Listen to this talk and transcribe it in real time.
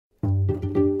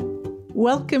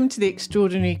Welcome to the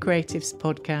Extraordinary Creatives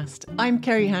podcast. I'm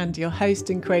Kerry Hand, your host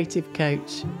and creative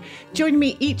coach. Join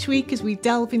me each week as we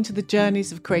delve into the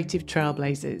journeys of creative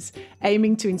trailblazers,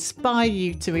 aiming to inspire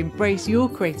you to embrace your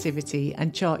creativity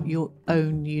and chart your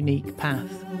own unique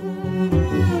path.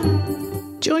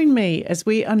 Join me as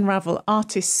we unravel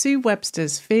artist Sue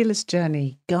Webster's fearless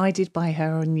journey, guided by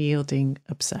her unyielding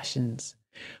obsessions.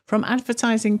 From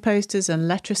advertising posters and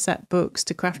letter-set books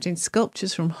to crafting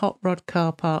sculptures from hot rod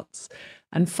car parts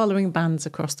and following bands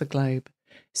across the globe,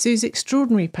 Sue's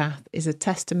extraordinary path is a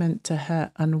testament to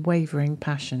her unwavering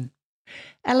passion.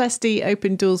 LSD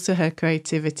opened doors to her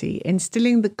creativity,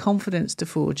 instilling the confidence to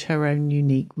forge her own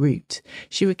unique route.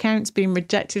 She recounts being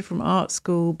rejected from art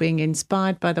school, being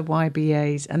inspired by the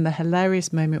YBAs, and the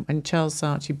hilarious moment when Charles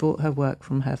Saatchi bought her work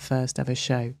from her first ever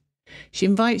show. She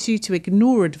invites you to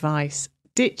ignore advice,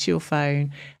 ditch your phone,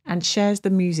 and shares the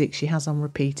music she has on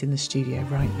repeat in the studio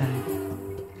right now.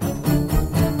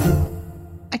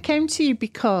 I came to you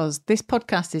because this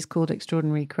podcast is called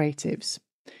Extraordinary Creatives.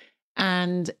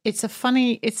 And it's a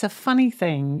funny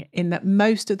thing in that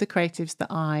most of the creatives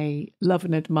that I love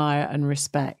and admire and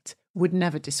respect would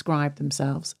never describe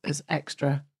themselves as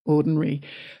extraordinary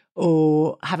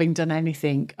or having done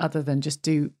anything other than just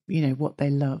do, what they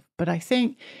love. But I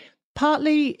think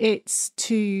partly it's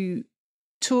to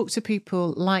talk to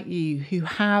people like you who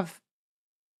have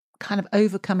kind of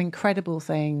overcome incredible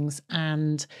things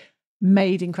and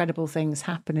made incredible things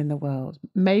happen in the world.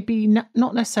 Maybe not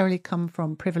necessarily come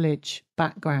from privileged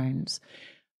backgrounds,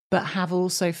 but have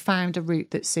also found a route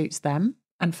that suits them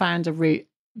and found a route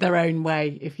their own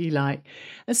way, if you like.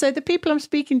 And so the people I'm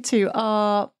speaking to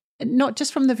are not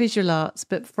just from the visual arts,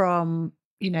 but from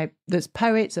there's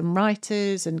poets and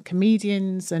writers and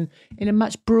comedians, and in a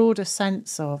much broader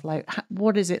sense of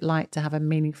what is it like to have a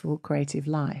meaningful creative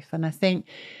life? And I think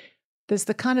there's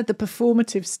the kind of the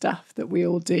performative stuff that we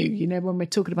all do, when we're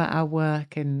talking about our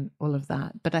work and all of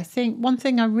that. But I think one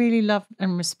thing I really love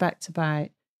and respect about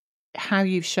how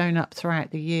you've shown up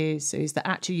throughout the years is that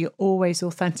actually you're always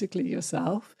authentically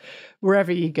yourself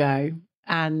wherever you go.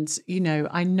 And,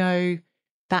 I know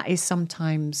that is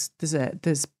sometimes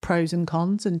there's pros and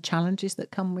cons and challenges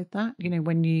that come with that,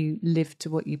 when you live to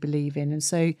what you believe in. And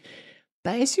so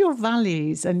that is your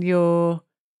values and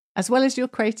as well as your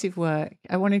creative work.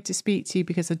 I wanted to speak to you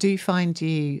because I do find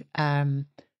you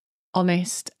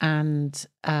honest and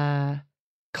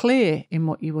clear in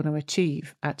what you want to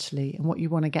achieve, actually, and what you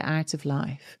want to get out of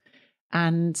life.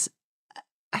 And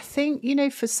I think,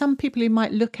 for some people who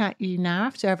might look at you now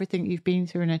after everything you've been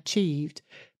through and achieved,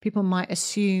 people might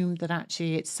assume that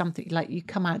actually it's something like you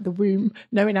come out the womb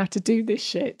knowing how to do this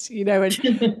shit,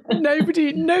 and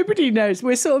nobody knows.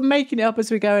 We're sort of making it up as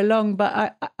we go along.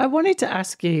 But I wanted to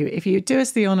ask you if you do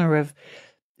us the honour of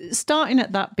starting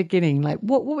at that beginning,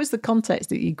 what was the context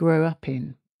that you grew up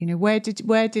in? Where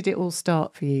did it all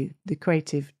start for you, the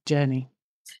creative journey?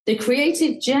 The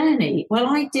creative journey? Well,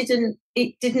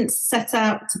 it didn't set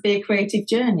out to be a creative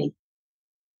journey.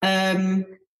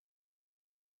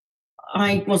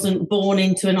 I wasn't born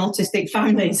into an artistic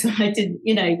family, so I didn't,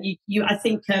 I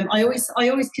think I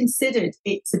always considered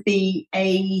it to be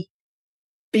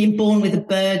being born with a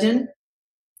burden,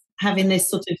 having this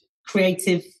sort of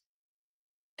creative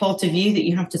part of you that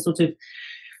you have to sort of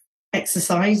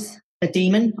exercise. A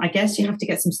demon, I guess. You have to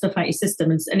get some stuff out of your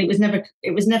system, and it was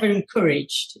never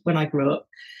encouraged when I grew up.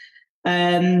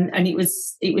 And it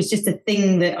was just a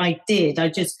thing that I did. I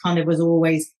just kind of was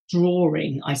always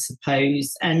drawing, I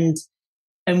suppose. And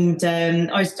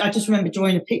I just remember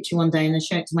drawing a picture one day and I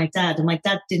showed it to my dad, and my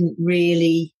dad didn't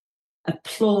really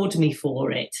applaud me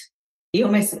for it. He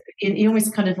almost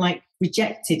kind of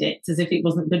rejected it as if it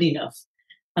wasn't good enough,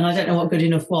 and I don't know what good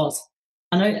enough was.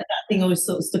 I know that thing always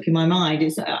sort of stuck in my mind.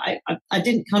 I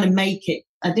didn't kind of make it.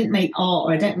 I didn't make art,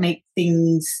 or I don't make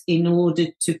things in order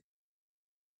to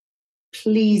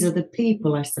please other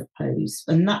people, I suppose.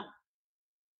 And that,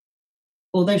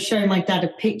 although showing my dad a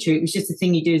picture, it was just a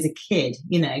thing you do as a kid,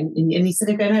 and he said,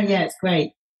 "Oh, yeah, it's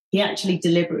great." He actually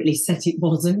deliberately said it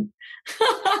wasn't.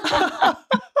 I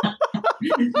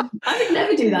would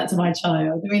never do that to my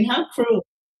child. I mean, how cruel.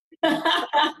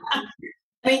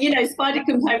 I mean, Spider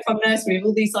comes home from nursery with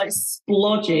all these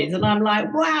splodges, and I'm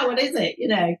like, wow, what is it?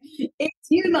 It's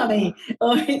you, mummy,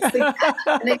 or it's the cat,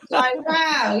 and it's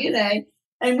wow,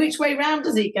 and which way round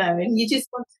does it go? And you just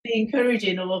want to be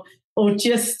encouraging or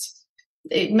just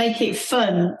make it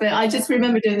fun. But I just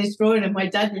remember doing this drawing, and my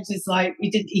dad was just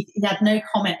he had no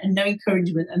comment and no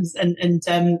encouragement, and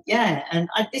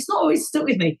it's not always stuck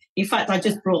with me. In fact, I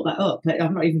just brought that up.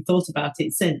 I've not even thought about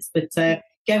it since. But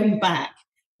going back,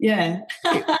 Yeah.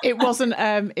 It wasn't.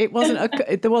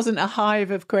 There wasn't a hive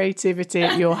of creativity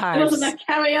at your house. It wasn't a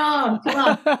carry on. Come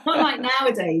on. Not like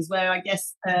nowadays, where I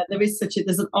guess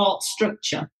there's an art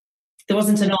structure. There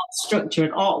wasn't an art structure,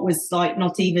 and art was like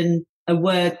not even a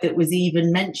word that was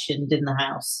even mentioned in the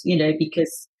house.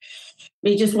 Because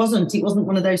it just wasn't. It wasn't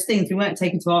one of those things. We weren't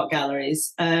taken to art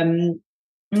galleries. No,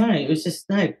 it was just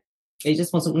no. It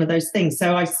just wasn't one of those things.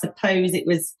 So I suppose it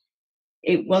was.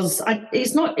 It was.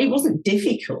 It's not. It wasn't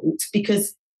difficult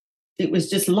because it was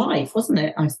just life, wasn't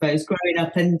it? I suppose growing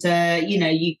up, and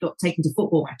you got taken to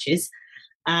football matches,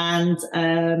 and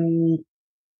I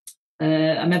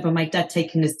remember my dad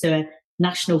taking us to a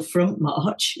National Front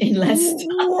march in Leicester.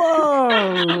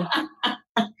 Whoa!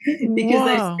 Because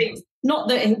those things. Not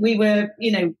that we were,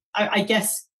 I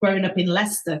guess growing up in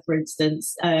Leicester, for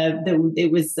instance,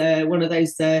 it was one of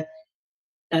those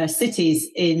cities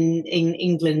in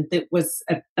England that was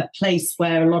a place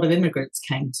where a lot of immigrants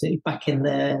came to back in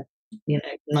the,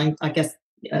 I guess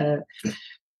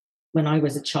when I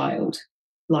was a child.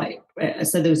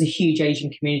 So there was a huge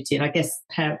Asian community, and I guess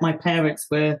my parents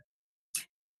were,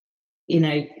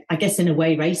 I guess in a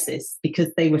way racist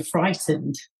because they were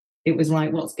frightened. It was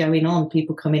like, what's going on?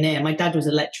 People coming in. My dad was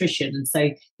an electrician, and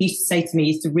so he used to say to me,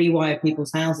 he used to rewire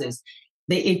people's houses.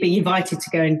 He'd be invited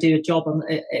to go and do a job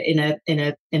in a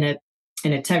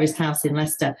terraced house in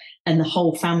Leicester, and the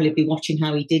whole family would be watching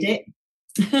how he did it.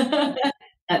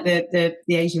 At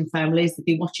the Asian families, they'd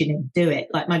be watching him do it.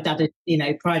 Like my dad had,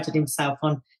 prided himself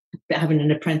on having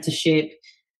an apprenticeship.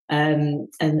 And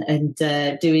doing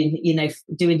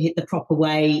it the proper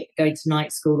way, going to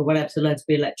night school or whatever to learn to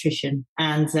be an electrician.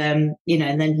 And, and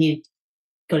then he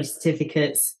got his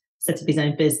certificates, set up his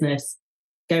own business,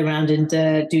 go around and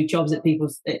do jobs at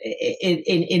people's,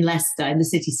 in Leicester, in the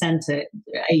city centre,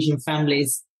 Asian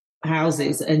families'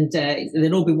 houses. And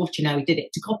they'd all be watching how he did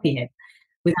it to copy him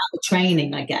without the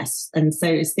training, I guess. And so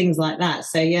it's things like that.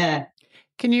 So, yeah.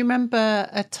 Can you remember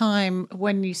a time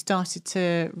when you started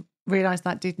to realise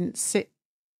that didn't sit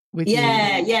with you?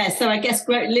 Yeah. So I guess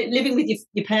living with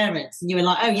your parents, and you were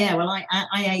like, oh yeah, well I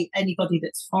hate anybody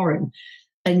that's foreign,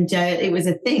 and it was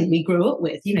a thing we grew up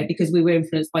with, because we were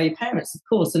influenced by your parents, of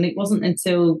course. And it wasn't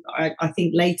until I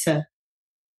think later,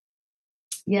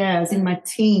 I was in my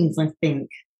teens, I think,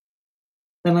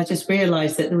 then I just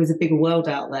realised that there was a bigger world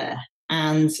out there,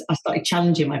 and I started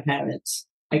challenging my parents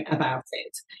about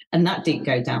it, and that didn't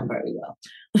go down very well.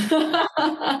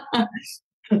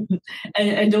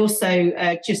 And also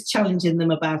just challenging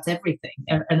them about everything,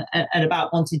 and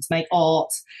about wanting to make art,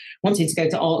 wanting to go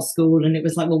to art school. And it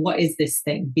was like, well, what is this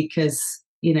thing? Because,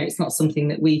 it's not something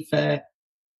that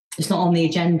it's not on the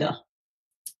agenda.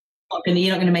 You're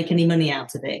not going to make any money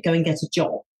out of it. Go and get a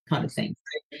job kind of thing.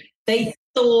 They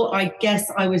thought, I guess,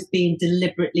 I was being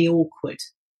deliberately awkward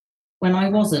when I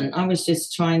wasn't. I was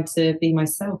just trying to be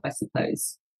myself, I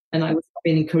suppose. And I was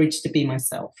being encouraged to be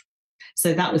myself.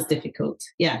 So that was difficult.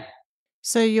 Yeah.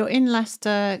 So you're in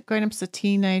Leicester, growing up as a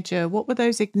teenager. What were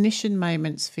those ignition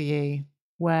moments for you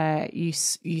where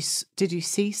did you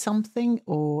see something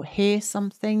or hear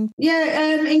something?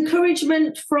 Yeah,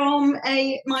 encouragement from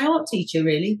my art teacher,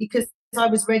 really, because I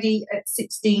was ready at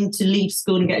 16 to leave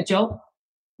school and get a job,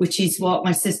 which is what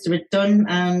my sister had done.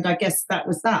 And I guess that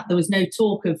was that. There was no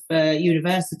talk of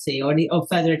university or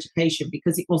further education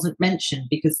because it wasn't mentioned,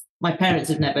 because my parents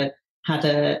had never had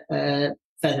a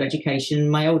further education.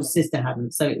 My older sister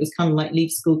hadn't. So it was kind of like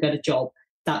leave school, get a job.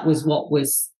 That was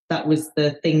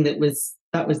the thing that was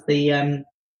the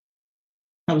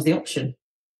option.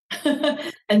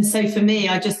 And so for me,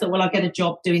 I just thought, well, I'll get a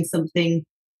job doing something.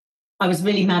 I was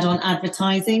really mad on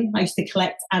advertising. I used to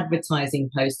collect advertising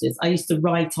posters. I used to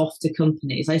write off to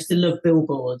companies. I used to love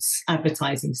billboards,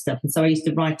 advertising stuff. And so I used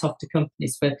to write off to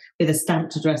companies with a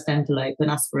stamped addressed envelope and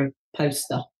ask for a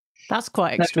poster. That's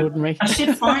quite extraordinary. I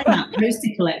should find that poster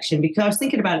collection, because I was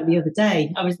thinking about it the other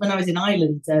day. When I was in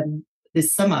Ireland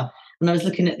this summer, and I was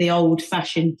looking at the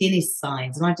old-fashioned Guinness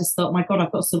signs, and I just thought, my God,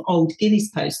 I've got some old Guinness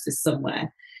posters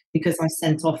somewhere, because I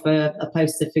sent off a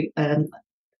poster for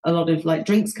a lot of like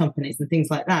drinks companies and things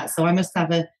like that. So I must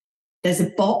have there's a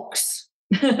box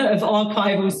of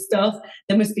archival stuff.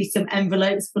 There must be some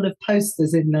envelopes full of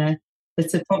posters in there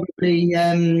that are probably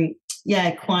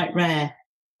quite rare,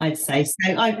 I'd say.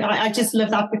 So I just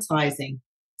love advertising.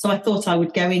 So I thought I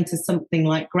would go into something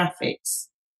like graphics,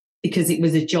 because it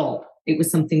was a job. It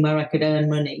was something where I could earn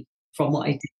money from what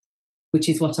I did, which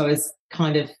is what I was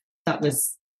that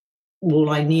was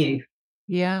all I knew.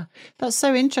 Yeah, that's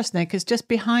so interesting, because just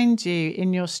behind you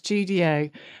in your studio,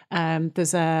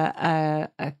 there's a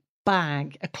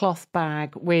bag, a cloth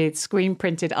bag with screen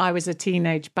printed "I was a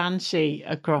teenage banshee"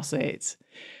 across it.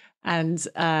 and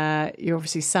you're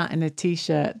obviously sat in a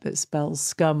T-shirt that spells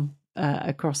scum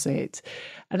across it.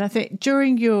 And I think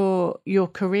during your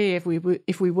career,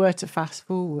 if we were to fast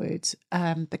forward,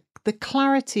 the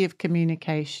clarity of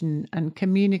communication and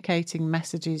communicating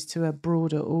messages to a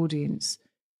broader audience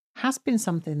has been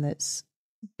something that's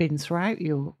been throughout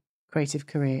your creative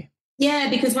career. Yeah,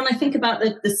 because when I think about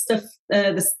the stuff,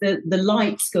 the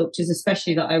light sculptures,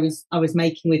 especially that I was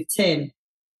making with Tim,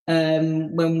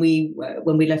 when we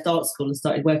left art school and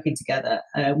started working together,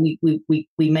 we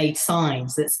made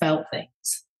signs that spelt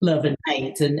things, love and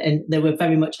hate, and they were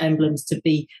very much emblems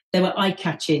they were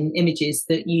eye-catching images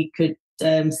that you could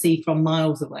see from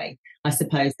miles away, I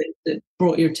suppose, that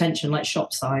brought your attention like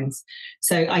shop signs.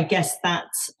 So I guess that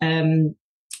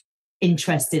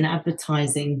interest in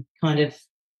advertising kind of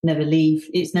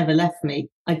it's never left me.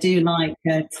 I do like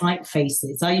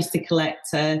typefaces. I used to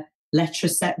collect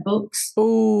letter-set books.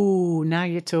 Oh, now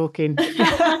you're talking.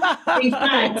 In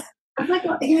fact,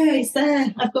 it's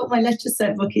there. I've got my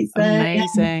letter-set book. It's there.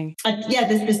 Amazing.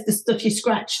 There's the stuff you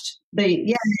scratched.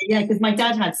 Because my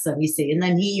dad had some, you see, and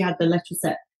then he had the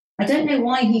letter-set. I don't know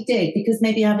why he did, because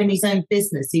maybe having his own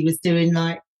business, he was doing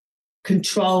like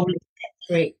control,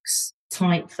 metrics,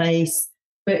 typeface.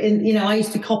 But I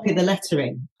used to copy the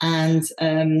lettering, and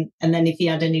then if he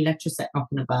had any letter set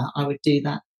knocking about, I would do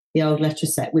that, the old letter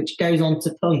set, which goes on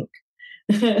to punk,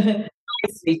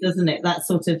 nicely, doesn't it? That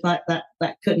sort of like that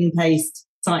cut and paste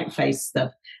typeface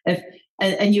stuff.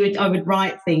 I would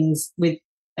write things with,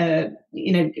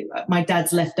 my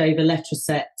dad's leftover letter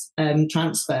set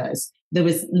transfers. There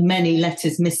was many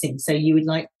letters missing, so you would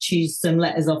like choose some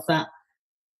letters off that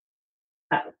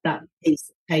piece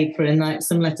of paper and like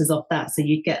some letters off that, so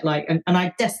you'd get like, and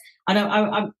I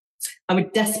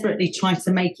would desperately try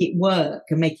to make it work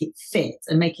and make it fit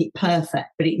and make it perfect,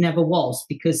 but it never was,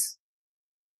 because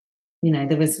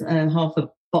there was half a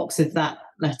box of that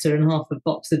letter and half a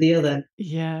box of the other.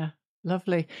 Yeah,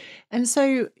 lovely. And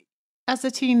so as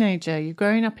a teenager, you're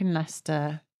growing up in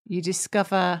Leicester, you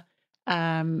discover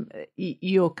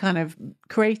your kind of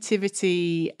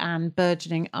creativity, and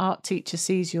burgeoning art teacher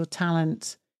sees your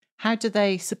talent. How do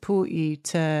they support you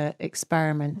to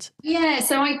experiment? Yeah,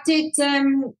 so I did,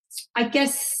 I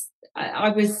guess I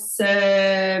was,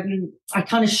 I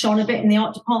kind of shone a bit in the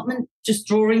art department, just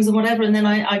drawings and whatever. And then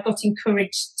I got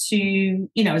encouraged to,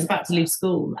 I was about to leave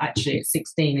school actually at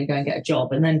 16 and go and get a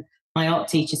job. And then my art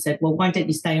teacher said, well, why don't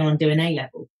you stay on and do an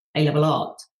A-level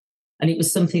art? And it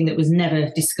was something that was never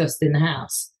discussed in the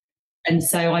house. And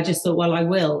so I just thought,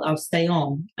 well, I'll stay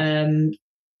on and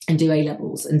do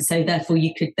A-levels. And so therefore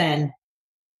you could then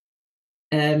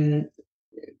define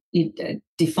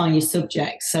your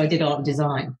subjects. So I did art and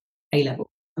design A-level.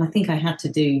 And I think I had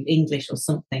to do English or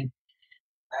something.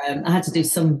 I had to do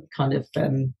some kind of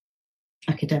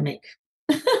academic.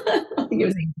 I think it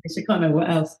was English. I can't remember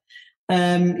what else.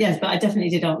 Yes, but I definitely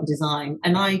did art and design.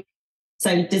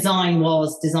 So design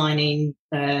was designing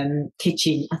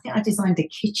kitchen. I think I designed a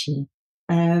kitchen,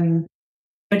 but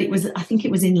I think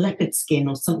it was in leopard skin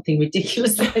or something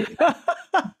ridiculous like that.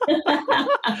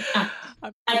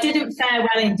 I didn't fare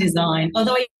well in design,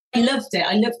 although I loved it.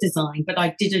 I loved design, but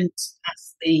I didn't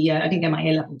pass I didn't get my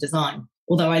A-level design,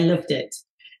 although I loved it.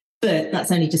 But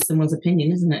that's only just someone's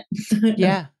opinion, isn't it?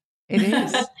 Yeah. It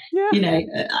is. Yeah.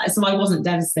 So I wasn't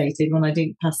devastated when I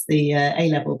didn't pass the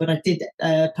A-level, but I did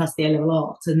pass the A-level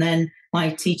art. And then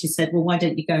my teacher said, well, why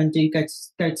don't you go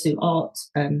to art,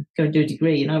 go and do a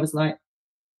degree? And I was like,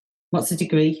 what's a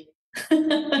degree?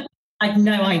 I had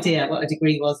no idea what a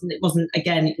degree was. And it was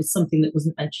something that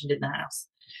wasn't mentioned in the house.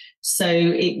 So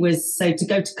to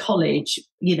go to college,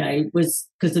 was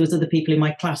because there was other people in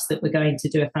my class that were going to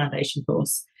do a foundation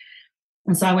course.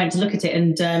 And so I went to look at it,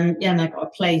 and and I got a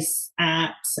place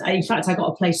in fact, I got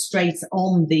a place straight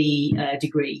on the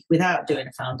degree without doing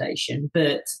a foundation.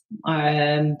 But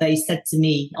they said to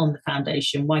me on the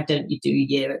foundation, why don't you do a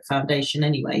year at foundation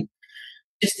anyway,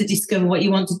 just to discover what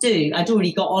you want to do? I'd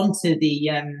already got onto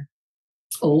the,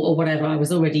 or whatever, I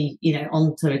was already,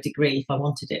 onto a degree if I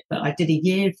wanted it. But I did a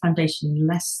year of foundation in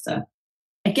Leicester.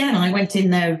 Again, I went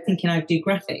in there thinking I'd do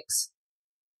graphics.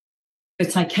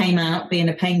 But I came out being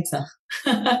a painter,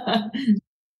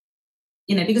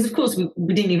 because of course I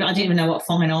didn't even know what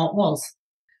fine art was.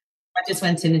 I just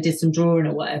went in and did some drawing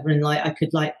or whatever, and I could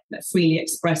freely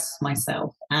express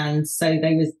myself. And so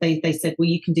they said, well,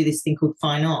 you can do this thing called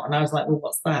fine art. And I was like, well,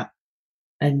 what's that?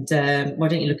 And why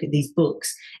don't you look at these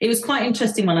books? It was quite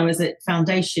interesting when I was at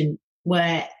foundation,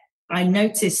 where I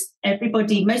noticed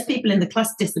most people in the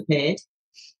class disappeared.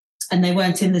 And they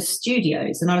weren't in the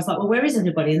studios. And I was like, well, where is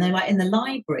everybody? And they're like, in the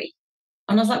library.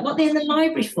 And I was like, what are they in the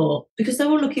library for? Because they're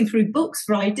all looking through books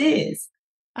for ideas.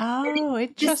 Oh,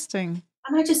 interesting.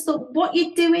 And I just thought, what are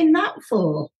you doing that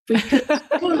for? Because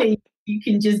surely you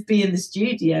can just be in the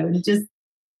studio and just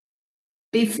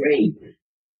be free.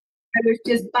 I was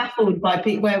just baffled by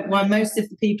people why most of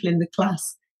the people in the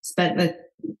class spent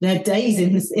their days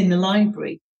in the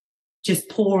library just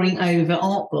poring over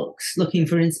art books looking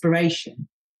for inspiration.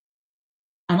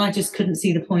 And I just couldn't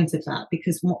see the point of that,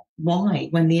 because why,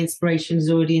 when the inspiration is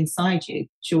already inside you,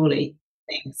 surely.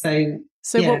 So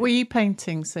yeah. What were you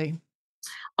painting, Sue?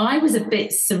 I was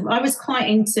quite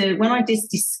into, when I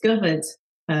just discovered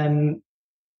fine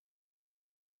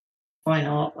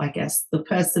art, I guess, the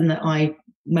person that I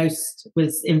most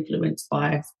was influenced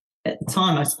by at the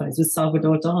time, I suppose, was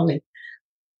Salvador Dali,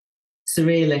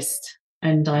 surrealist.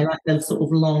 And I like the sort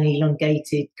of long,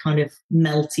 elongated, kind of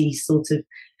melty sort of.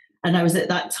 And I was at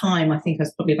that time, I think I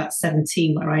was probably about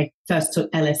 17, where I first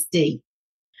took LSD.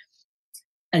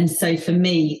 And so for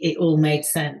me, it all made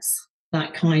sense.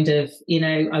 That kind of,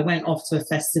 I went off to a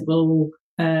festival.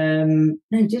 No,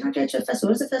 did I go to a festival?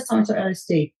 It was the first time I took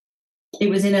LSD. I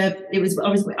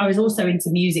was also into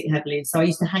music heavily. So I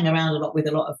used to hang around a lot with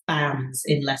a lot of bands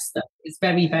in Leicester. It's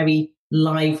very, very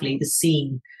lively, the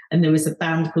scene. And there was a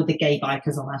band called the Gay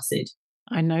Bikers on Acid.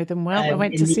 I know them well. I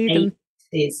went to see them.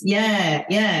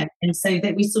 Yeah. And so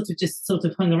that we sort of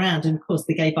hung around. And of course,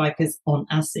 the Gay Bikers on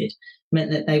Acid meant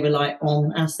that they were like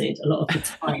on acid a lot of the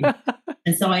time.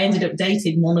 And so I ended up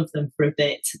dating one of them for a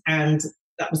bit. And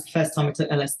that was the first time I took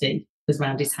LSD, was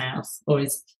around his house,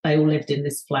 they all lived in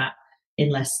this flat in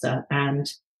Leicester. And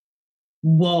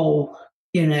whoa,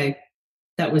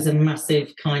 that was a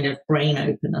massive kind of brain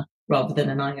opener rather than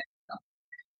an eye opener.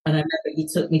 And I remember he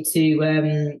took me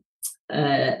to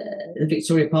the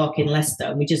Victoria Park in Leicester,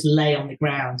 and we just lay on the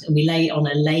ground, and we lay on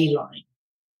a ley line.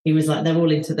 He was like, they're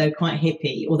quite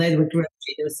hippie, although they were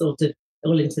grungy, they were sort of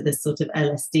all into this sort of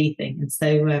LSD thing. And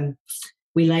so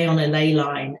we lay on a ley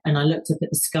line, and I looked up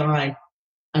at the sky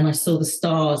and I saw the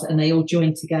stars, and they all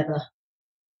joined together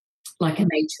like a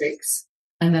matrix.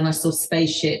 And then I saw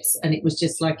spaceships, and it was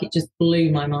just like, it just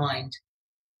blew my mind.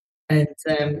 And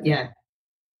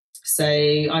so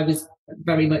I was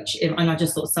very much, and I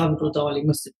just thought Salvador Dali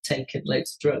must have taken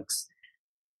loads of drugs.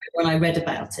 When I read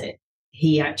about it,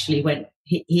 he actually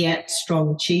he ate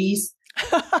strong cheese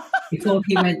before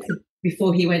he went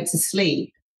to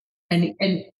sleep,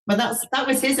 but that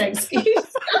was his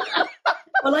excuse.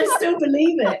 Well, I still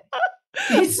believe it.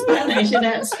 He's Spanish and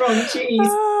ate strong cheese,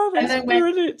 and then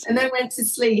went to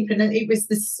sleep, and it was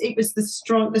the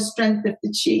strength of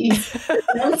the cheese that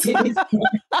melted his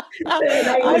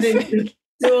mind.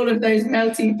 Do all of those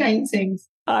melting paintings.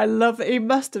 I love it. He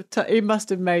must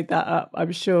have made that up,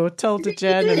 I'm sure. Told a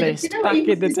journalist back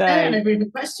in the day. I never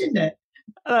even questioned it.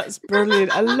 That's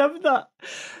brilliant. I love that.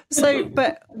 So,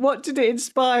 but what did it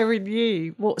inspire in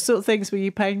you? What sort of things were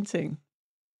you painting?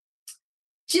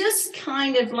 Just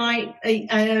kind of like,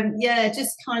 what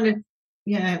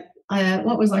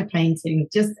was I painting?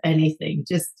 Just anything.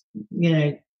 Just,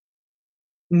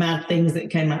 mad things that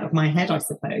came out of my head, I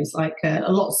suppose. Like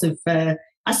lots of,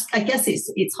 I guess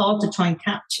it's hard to try and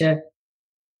capture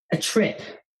a trip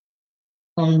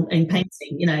in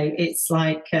painting. It's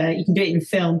like you can do it in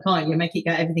film, can't you? Make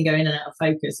everything go in and out of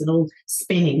focus and all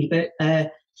spinny. But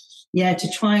to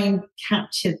try and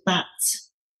capture that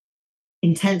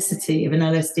intensity of an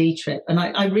LSD trip. And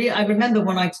I remember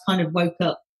when I kind of woke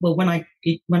up. Well, when I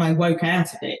woke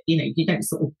out of it, you don't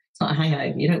it's not a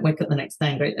hangover. You don't wake up the next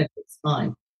day and go, oh, it's fine.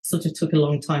 It sort of took a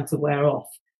long time to wear off.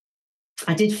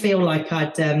 I did feel like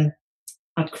I'd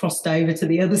crossed over to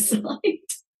the other side.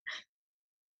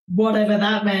 Whatever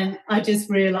that meant, I just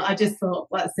thought,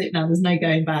 well, that's it now. There's no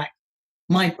going back.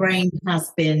 My brain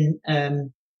has been,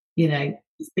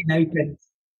 it's been opened.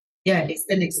 Yeah, it's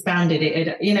been expanded.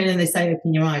 And they say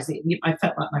open your eyes. I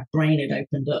felt like my brain had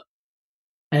opened up,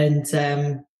 and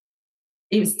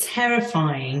it was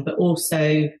terrifying, but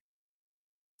also,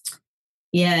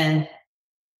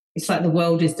 it's like the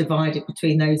world is divided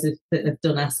between those that have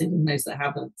done acid and those that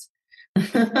haven't.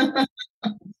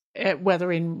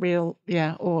 Whether in real,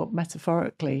 or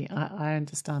metaphorically, I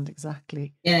understand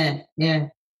exactly. Yeah.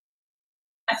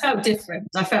 I felt different.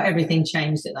 I felt everything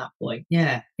changed at that point.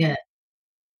 Yeah.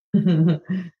 And,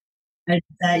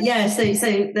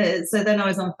 so then I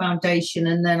was on foundation,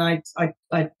 and then I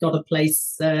got a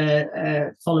place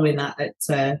following that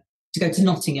to go to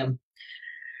Nottingham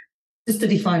to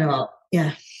study fine art.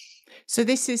 Yeah. So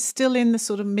this is still in the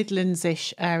sort of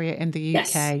Midlands-ish area in the UK.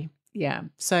 Yes. Yeah.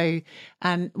 So,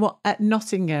 and what at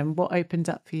Nottingham? What opened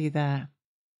up for you there?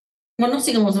 Well,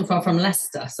 Nottingham wasn't far from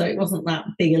Leicester, so it wasn't that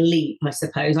big a leap, I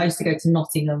suppose. I used to go to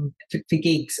Nottingham for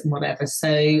gigs and whatever. So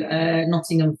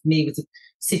Nottingham for me was a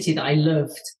city that I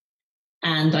loved,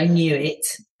 and I knew it.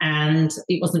 And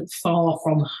it wasn't far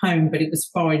from home, but it was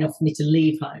far enough for me to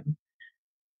leave home.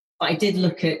 But I did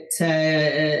look at,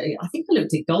 I think I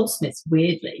looked at Goldsmiths,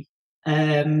 weirdly.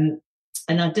 And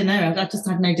I don't know, I just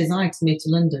had no desire to move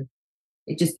to London.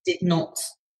 It just did not,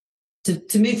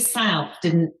 to move south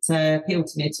didn't appeal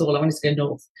to me at all. I wanted to go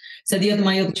north. So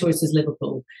my other choice was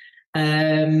Liverpool.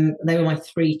 They were my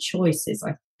three choices,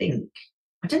 I think.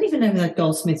 I don't even know whether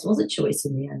Goldsmiths was a choice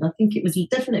in the end. I think it was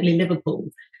definitely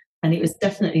Liverpool, and it was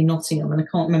definitely Nottingham, and I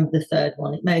can't remember the third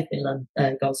one. It may have been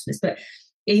Goldsmiths, but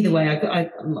either way, I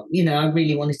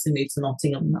really wanted to move to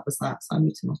Nottingham, and that was that. So I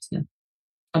moved to Nottingham,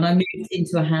 and I moved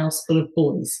into a house full of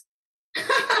boys. A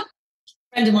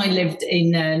friend of mine lived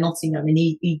in Nottingham, and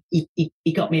he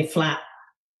got me a flat,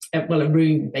 a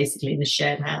room basically in a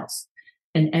shared house,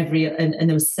 and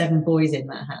there was 7 boys in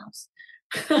that house.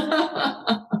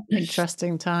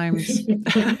 Interesting times.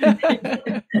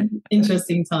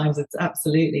 Interesting times,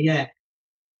 absolutely, yeah.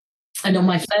 And on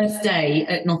my first day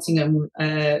at Nottingham,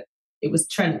 it was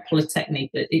Trent Polytechnic,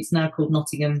 but it's now called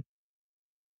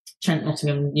Trent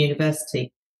Nottingham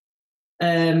University.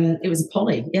 It was a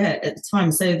poly, yeah, at the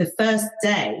time. So the first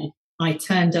day I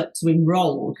turned up to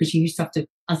enroll, because you used to have to,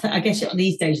 I guess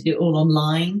these days you do it all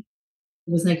online.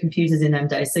 There was no computers in them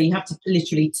days. So you have to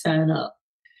literally turn up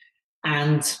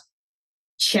and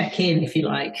check in, if you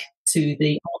like, to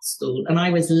the art school. And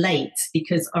I was late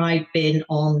because I've been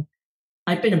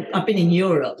in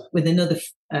Europe with another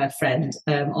friend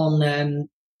to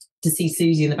see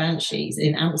Susie and the Banshees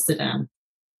in Amsterdam.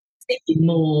 Taking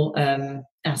more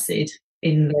acid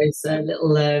in those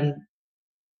little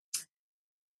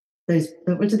those,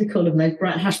 what do they call them? Those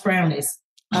hash brownies.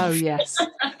 Oh yes.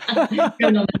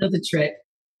 Going on another trip.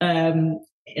 And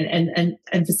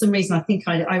for some reason, I think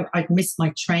I'd missed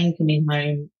my train coming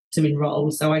home to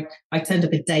enroll, so I turned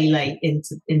up a day late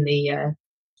into the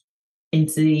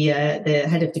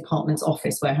head of department's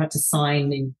office, where I had to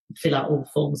sign and fill out all the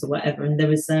forms or whatever. And there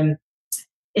was in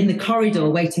the corridor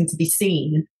waiting to be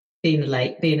seen, being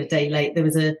a day late.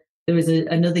 There was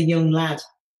another young lad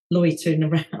loitering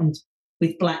around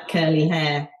with black curly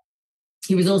hair.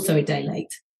 He was also a day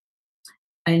late,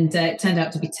 and it turned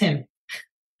out to be Tim.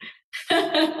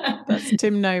 That's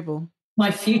Tim Noble,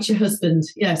 my future husband.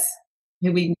 Yes,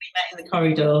 who we met in the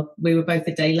corridor. We were both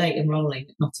a day late enrolling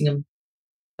at Nottingham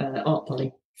Art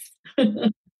Poly.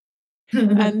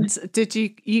 And did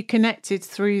you connected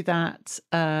through that,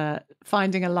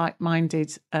 finding a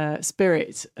like-minded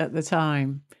spirit at the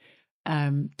time?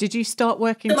 Did you start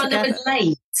working together? I was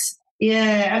late.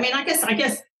 Yeah, I mean, I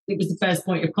guess it was the first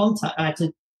point of contact. I had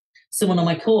someone on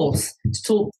my course to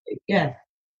talk to. Yeah.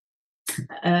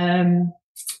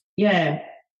 Yeah.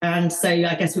 And so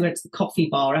I guess we went to the coffee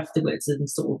bar afterwards, and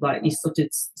sort of like you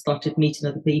started meeting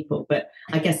other people. But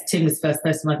I guess Tim was the first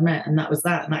person I'd met, and that was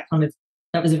that. And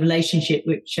that was a relationship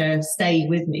which stayed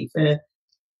with me for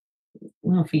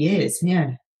years.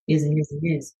 Yeah, years and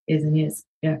years.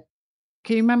 Yeah.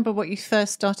 Can you remember what you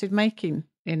first started making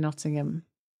in Nottingham?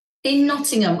 In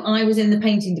Nottingham, I was in the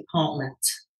painting department,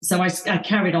 so I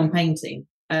carried on painting.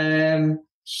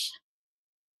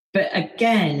 But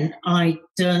again, I'd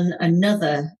done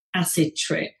another acid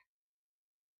trip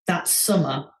that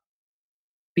summer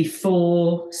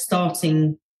before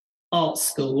starting art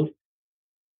school.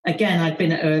 Again, I'd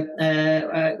been at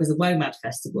it was a WOMAD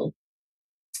festival,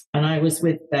 and I was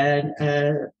with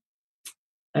another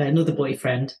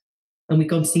boyfriend, and we'd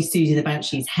gone to see Susie the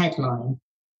Banshees headline.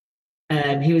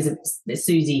 He was a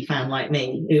Susie fan like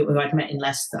me, who I'd met in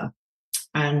Leicester.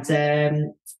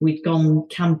 And we'd gone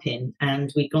camping,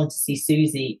 and we'd gone to see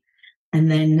Susie. And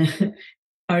then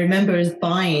I remember us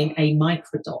buying a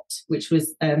microdot, which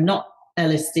was not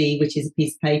LSD, which is a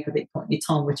piece of paper that you put on your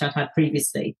tongue, which I'd had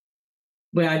previously,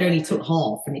 where I'd only took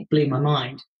half, and it blew my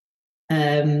mind.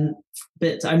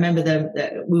 But I remember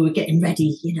that we were getting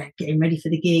ready for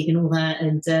the gig and all that.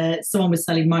 And someone was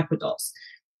selling microdots,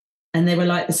 and they were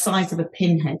like the size of a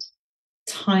pinhead.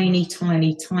 Tiny,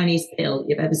 tiniest pill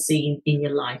you've ever seen in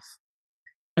your life.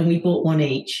 And we bought one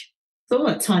each. Thought,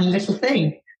 what a tiny little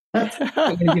thing. That's not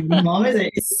going to give my mom, is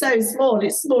it? It's so small.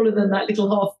 It's smaller than that little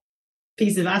half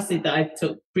piece of acid that I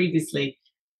took previously,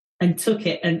 and took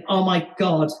it. And oh my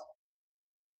God.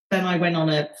 Then I went on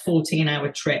a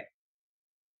 14-hour trip,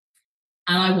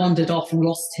 and I wandered off and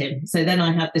lost him. So then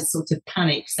I had this sort of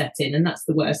panic set in, and that's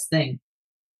the worst thing.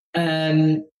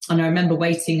 And I remember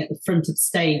waiting at the front of the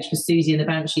stage for Susie and the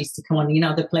Banshees to come on.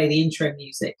 They play the intro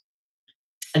music,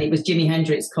 and it was Jimi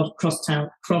Hendrix,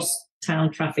 Cross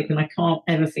town traffic, and I can't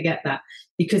ever forget that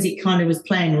because it kind of was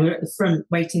playing. We were at the front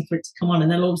waiting for it to come on,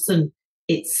 and then all of a sudden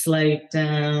it slowed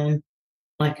down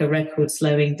like a record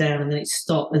slowing down, and then it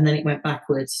stopped, and then it went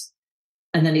backwards,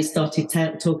 and then it started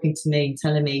talking to me,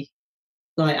 telling me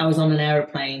like I was on an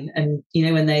aeroplane, and you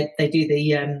know when they do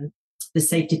the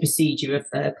safety procedure of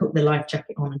put the life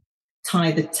jacket on and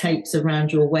tie the tapes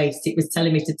around your waist. It was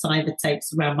telling me to tie the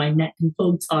tapes around my neck and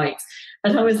pull tight.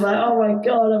 And I was like, oh my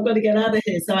God, I've got to get out of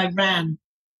here. So I ran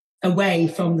away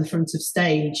from the front of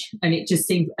stage, and it just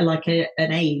seemed like an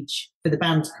age for the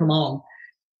band to come on.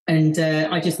 And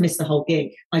I just missed the whole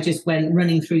gig. I just went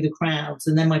running through the crowds,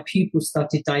 and then my pupils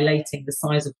started dilating the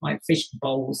size of my fish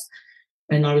bowls.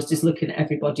 And I was just looking at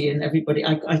everybody, and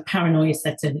I paranoia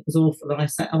set in. It was awful. And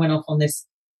I went off on this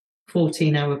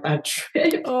 14-hour bad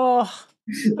trip. Oh,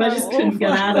 I just couldn't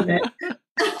get out of it.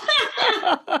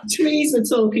 Trees were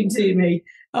talking to me.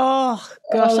 Oh,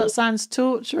 gosh, that sounds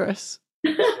torturous.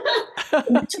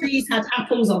 The trees had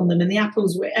apples on them, and the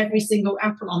apples were, every single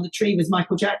apple on the tree was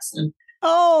Michael Jackson.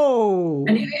 Oh.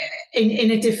 And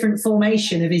in a different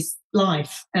formation of his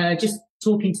life, just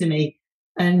talking to me.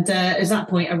 And at that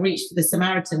point, I reached the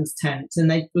Samaritan's tent, and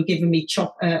they were giving me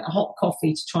hot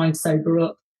coffee to try and sober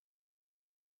up.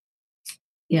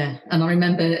 Yeah, and I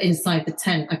remember inside the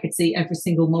tent, I could see every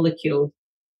single molecule,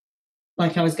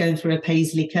 like I was going through a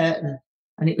paisley curtain,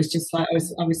 and it was just like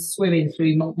I was swimming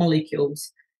through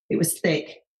molecules. It was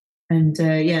thick, and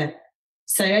yeah.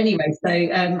 So anyway,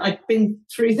 I've been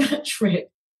through that trip.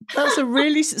 That's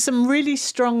some really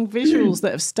strong visuals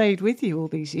that have stayed with you all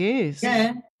these years.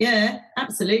 Yeah,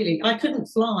 absolutely. I couldn't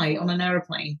fly on an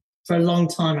aeroplane for a long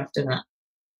time after that.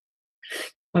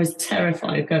 I was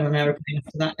terrified of going on an aeroplane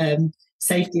after that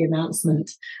safety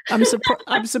announcement.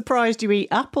 I'm surprised you eat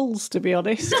apples, to be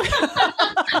honest.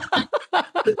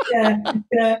 Yeah.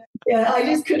 I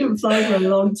just couldn't fly for a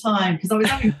long time because I was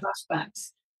having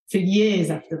flashbacks for years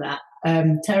after that.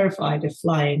 Terrified of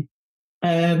flying.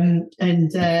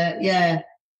 Yeah,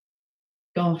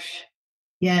 gosh,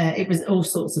 yeah, it was all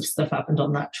sorts of stuff happened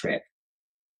on that trip.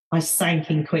 I sank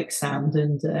in quicksand,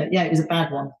 and yeah, it was a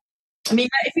bad one. I mean,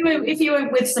 if you were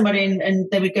with somebody and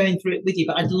they were going through it with you,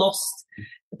 but I'd lost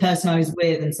the person I was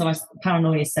with, and so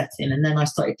paranoia set in, and then I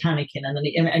started panicking, and then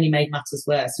it only made matters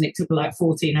worse, and it took like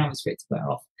 14 hours for it to wear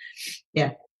off.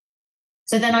 Yeah.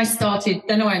 So then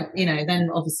then I went, then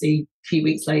obviously a few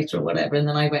weeks later or whatever, and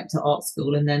then I went to art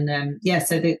school, and then,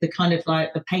 so the kind of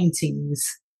like the paintings,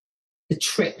 the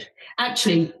trip,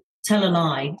 actually, tell a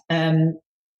lie,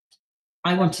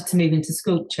 I wanted to move into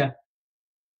sculpture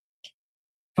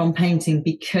from painting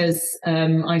because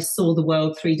I saw the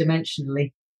world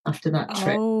three-dimensionally after that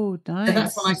trip. Oh, nice. So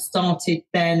that's when I started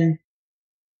then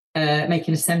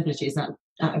making assemblages out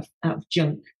of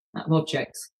junk, out of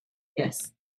objects.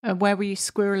 Yes. Where were you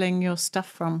squirreling your stuff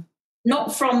from?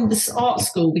 Not from the art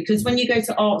school, because when you go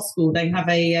to art school, they have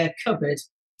a cupboard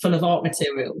full of art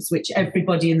materials, which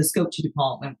everybody in the sculpture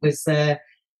department was, here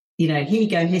you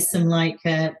go, here's some like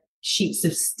sheets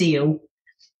of steel,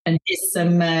 and here's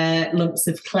some lumps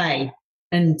of clay.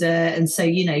 And so,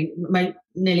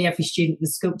 nearly every student in the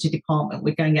sculpture department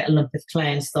would go and get a lump of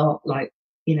clay and start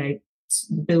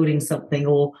building something,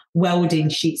 or welding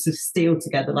sheets of steel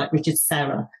together like Richard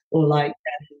Serra, or like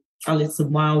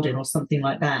Alison Wilding or something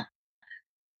like that.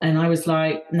 And I was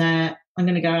like, nah, I'm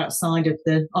going to go outside of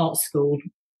the art school,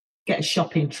 get a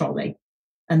shopping trolley.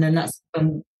 And then that's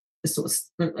when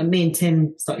me and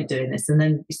Tim started doing this. And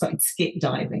then we started skip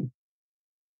diving,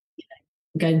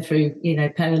 going through,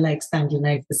 pair of legs standing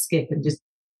over the skip and just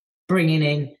bringing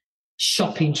in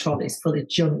shopping trolleys full of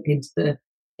junk into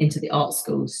the art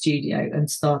school studio, and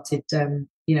started,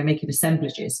 making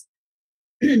assemblages.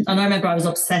 And I remember I was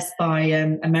obsessed by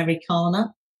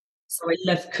Americana. So I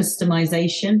love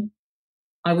customization.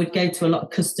 I would go to a lot of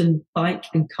custom bike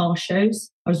and car shows.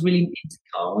 I was really into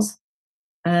cars,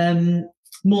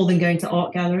 more than going to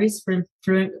art galleries for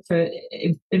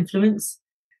influence.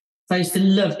 So I used to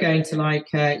love going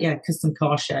to custom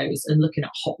car shows and looking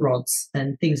at hot rods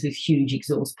and things with huge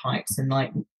exhaust pipes and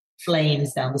like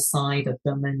flames down the side of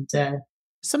them. And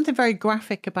something very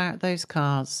graphic about those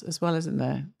cars as well, isn't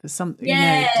there? There's something.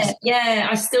 Yeah.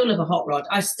 I still love a hot rod.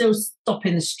 I still stop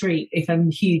in the street if a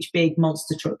huge, big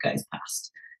monster truck goes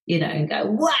past, and go,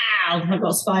 wow, I've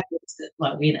got spiders.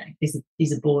 Well,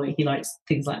 he's a boy. He likes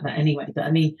things like that anyway. But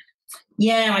I mean,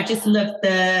 yeah, I just love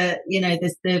there's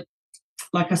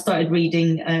I started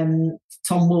reading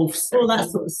Tom Wolfe's, all that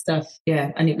sort of stuff.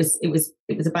 Yeah. And it was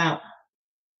about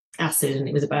acid, and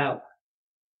it was about,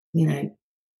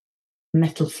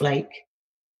 metal flake,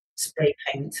 spray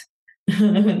paint,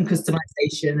 and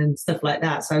customization and stuff like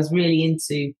that. So I was really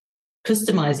into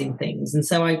customizing things. And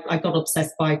so I got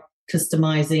obsessed by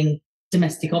customizing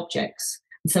domestic objects.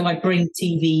 And so I bring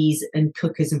TVs and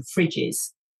cookers and fridges,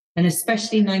 and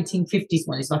especially 1950s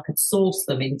ones, I could source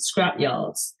them in scrap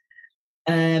yards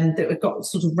that have got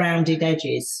sort of rounded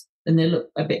edges and they look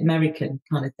a bit American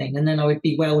kind of thing. And then I would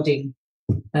be welding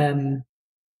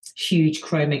huge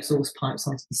chrome exhaust pipes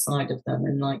onto the side of them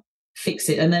and like fix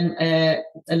it. And then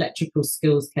electrical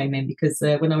skills came in because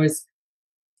when I was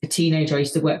a teenager, I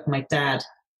used to work for my dad.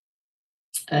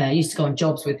 I used to go on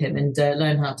jobs with him and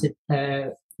learn how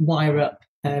to wire up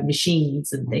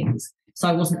machines and things. So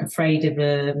I wasn't afraid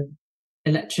of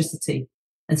electricity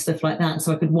and stuff like that.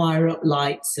 So I could wire up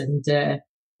lights and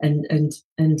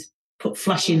put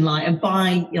flashing light and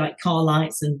buy like car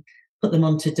lights and put them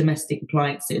onto domestic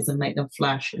appliances and make them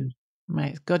flash. And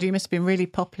mate, God, you must have been really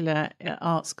popular at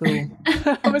art school.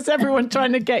 Was everyone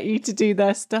trying to get you to do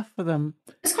their stuff for them?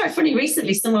 It's quite funny.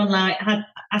 Recently, someone like had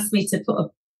asked me to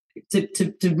put to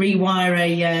rewire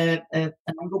an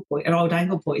old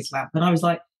angle point lamp, and I was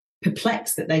like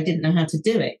perplexed that they didn't know how to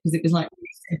do it because it was like a really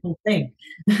simple thing.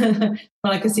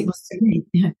 But I guess it was to me.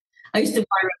 Yeah. I used to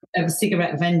wire up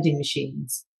cigarette vending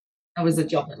machines. That was a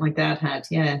job that my dad had.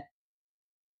 Yeah.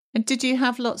 And did you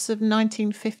have lots of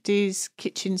 1950s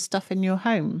kitchen stuff in your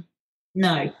home?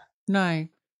 No.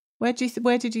 Where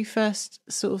did you first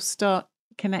sort of start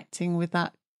connecting with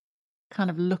that kind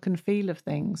of look and feel of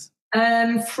things?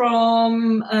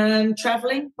 From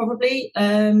traveling, probably.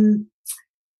 I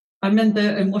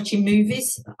remember watching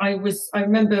movies. I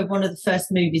remember one of the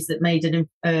first movies that made an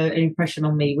impression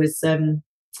on me was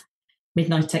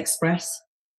Midnight Express.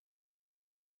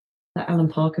 That Alan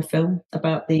Parker film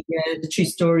about the true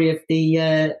story of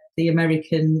the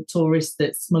American tourist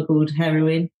that smuggled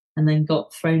heroin and then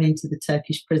got thrown into the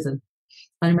Turkish prison.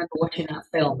 I remember watching that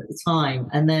film at the time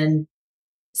and then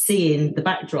seeing the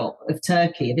backdrop of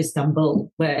Turkey, of Istanbul,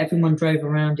 where everyone drove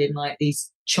around in like these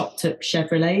chopped up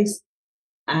Chevrolets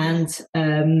and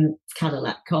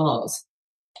Cadillac cars.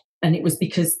 And it was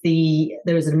because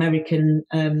there was an American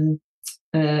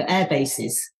air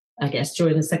bases, I guess,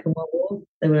 during the Second World War.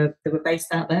 They were based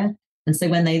out there. And so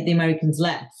when the Americans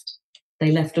left,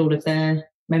 they left all of their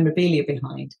memorabilia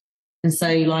behind. And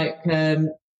so like I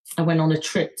went on a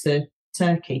trip to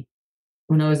Turkey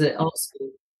when I was at art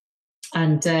school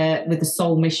and with the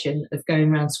sole mission of going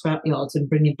around scrap yards and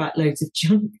bringing back loads of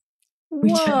junk.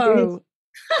 Whoa.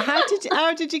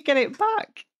 How did you get it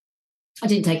back? I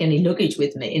didn't take any luggage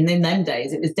with me. And in them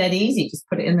days, it was dead easy. Just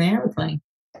put it in the aeroplane.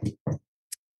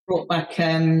 Brought back,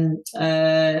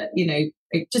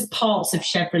 just parts of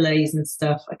Chevrolets and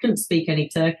stuff. I couldn't speak any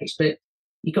Turkish, but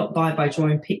you got by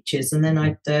drawing pictures. And then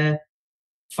I'd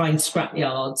find scrap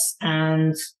yards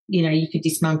and, you could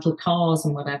dismantle cars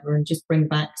and whatever and just bring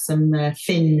back some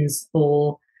fins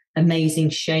or amazing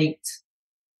shaped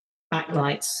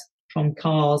backlights from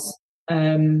cars.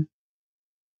 So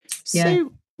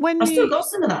when I've still got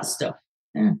some of that stuff.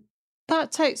 Yeah.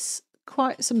 That takes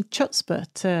quite some chutzpah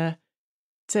to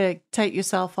take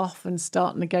yourself off and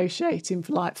start negotiating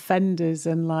for like fenders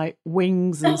and like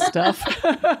wings and stuff.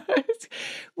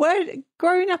 Where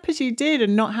growing up as you did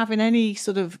and not having any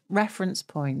sort of reference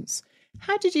points,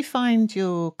 how did you find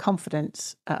your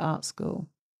confidence at art school?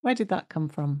 Where did that come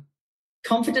from?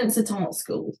 Confidence at art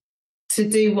school? To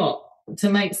do what? To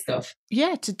make stuff?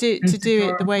 Yeah, to do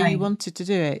it the way you wanted to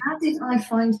do it. How did I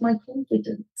find my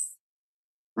confidence?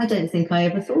 I don't think I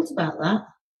ever thought about that.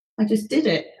 I just did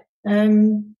it. How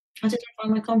did I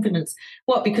find my confidence?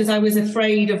 What? Because I was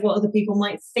afraid of what other people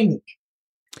might think.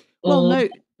 Well, no,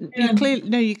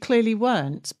 you clearly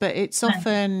weren't. But it's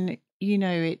often,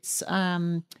 it's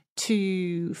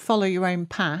to follow your own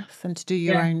path and to do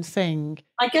your own thing.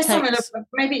 I guess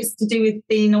maybe it's to do with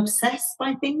being obsessed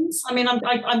by things. I mean,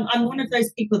 I'm one of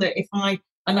those people that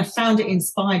and I found it in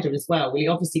Spider as well. Well, he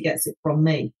obviously gets it from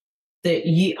me. That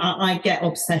I get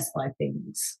obsessed by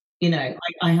things.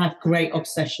 I have great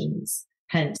obsessions,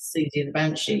 hence Susie and the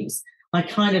Banshees. I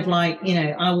kind of like,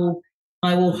 I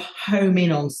will home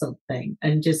in on something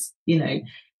and just,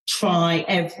 try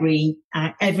every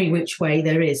which way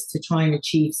there is to try and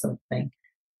achieve something,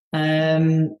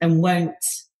 and won't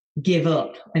give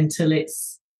up until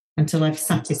I've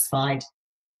satisfied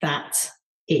that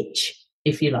itch,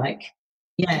 if you like.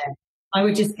 Yeah. I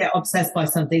would just get obsessed by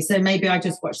something. So maybe I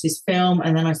just watched this film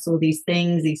and then I saw these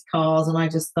things, these cars, and I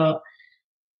just thought,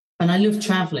 and I love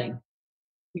traveling,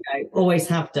 always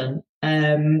have done.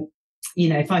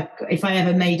 If I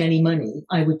ever made any money,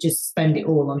 I would just spend it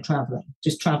all on traveling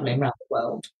around the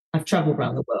world. I've traveled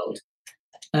around the world.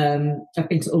 I've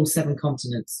been to all 7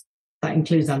 continents. That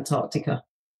includes Antarctica.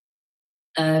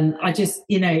 I just,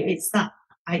 it's that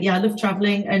I love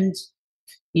traveling, and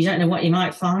you don't know what you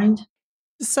might find.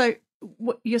 So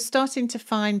you're starting to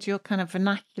find your kind of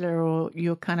vernacular or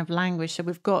your kind of language. So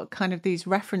we've got kind of these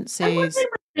references. I wonder if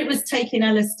it was taking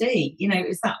LSD. It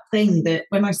was that thing that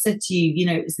when I said to you,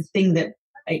 it was the thing that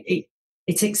it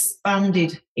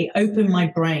expanded, it opened my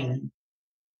brain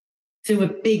to a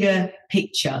bigger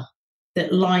picture,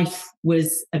 that life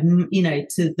was,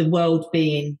 to the world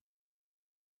being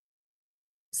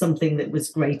something that was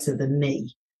greater than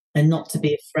me, and not to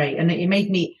be afraid. And it made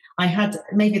me,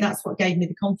 maybe that's what gave me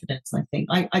the confidence, I think.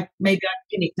 Maybe I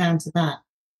pin it down to that,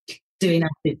 doing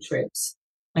acid trips.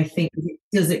 I think it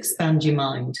does expand your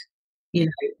mind.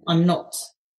 I'm not,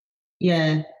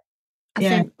 yeah. I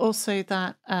think also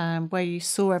that where you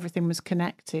saw everything was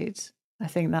connected, I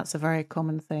think that's a very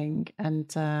common thing. And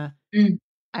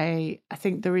I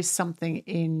think there is something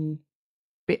in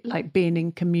like being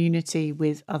in community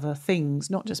with other things,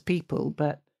 not just people,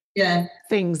 but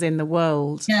things in the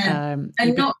world. And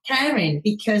not caring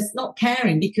because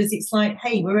it's like,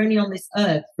 hey, we're only on this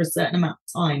earth for a certain amount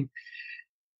of time.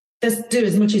 Let's do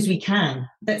as much as we can.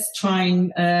 Let's try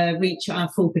and reach our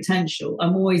full potential.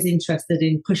 I'm always interested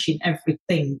in pushing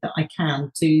everything that I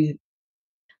can, to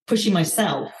pushing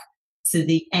myself to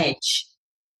the edge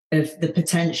of the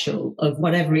potential of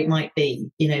whatever it might be,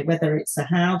 whether it's a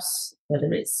house,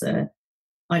 whether it's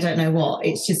I don't know what.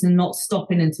 It's just not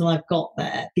stopping until I've got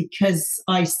there, because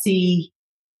I see,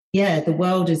 the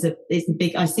world is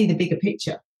big. I see the bigger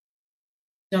picture.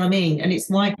 You know what I mean? And it's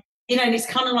like, and it's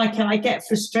kind of like I get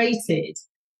frustrated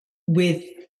with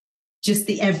just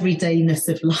the everydayness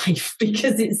of life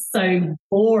because it's so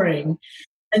boring,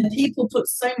 and people put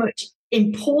so much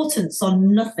importance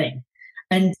on nothing,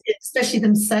 and especially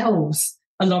themselves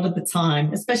a lot of the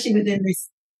time, especially within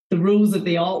the rules of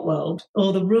the art world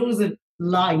or the rules of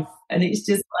life. And it's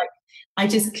just like,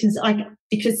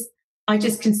 because I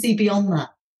just can see beyond that.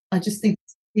 I just think,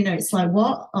 it's like,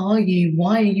 what are you?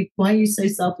 Why are you so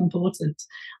self-important?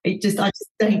 I just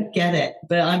don't get it.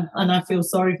 But I feel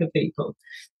sorry for people.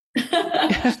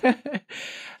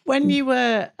 When you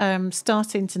were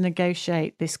starting to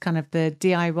negotiate this kind of the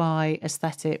DIY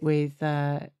aesthetic with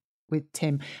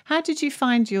Tim, how did you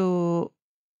find your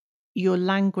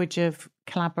language of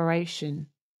collaboration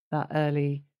that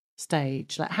early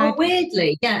stage? Like how? Well,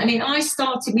 weirdly, I mean,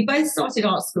 we both started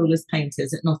art school as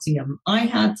painters at Nottingham. I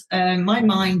had my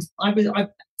mind.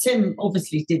 Tim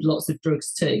obviously did lots of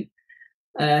drugs too.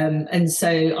 And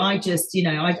so I just,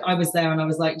 I was there and I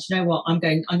was like, you know what, I'm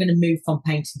going to move from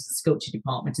painting to the sculpture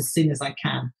department as soon as I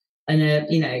can. And,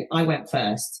 I went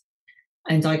first,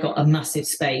 and I got a massive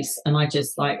space, and I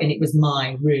just and it was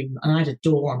my room, and I had a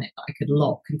door on it that I could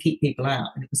lock and keep people out.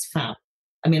 And it was fab.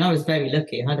 I mean, I was very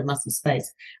lucky. I had a massive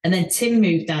space. And then Tim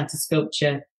moved down to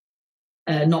sculpture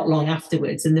not long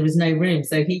afterwards, and there was no room.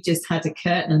 So he just had a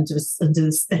curtain under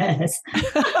the stairs.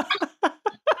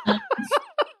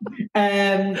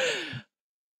 But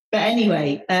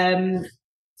anyway, and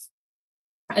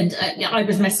I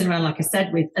was messing around, like I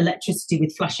said, with electricity,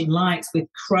 with flashing lights, with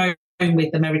chrome,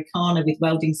 with Americana, with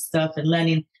welding stuff, and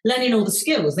learning all the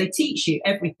skills. They teach you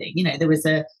everything. There was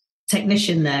a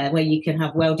technician there where you can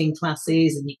have welding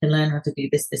classes, and you can learn how to do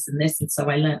this, this, and this. And so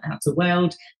I learned how to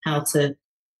weld, how to,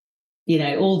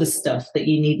 all the stuff that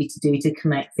you needed to do to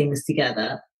connect things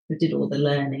together. I did all the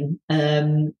learning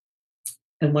and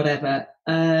whatever.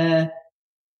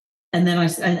 And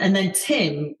then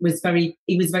Tim was very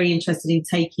interested in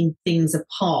taking things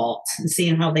apart and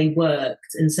seeing how they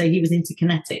worked. And so he was into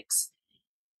kinetics.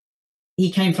 He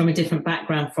came from a different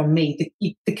background from me,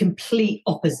 the complete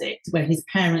opposite, where his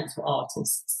parents were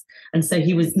artists. And so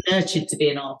he was nurtured to be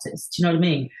an artist. Do you know what I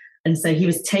mean? And so he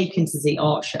was taken to see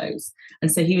art shows.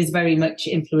 And so he was very much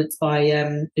influenced by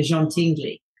Jean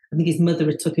Tinguely. I think his mother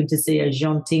had took him to see a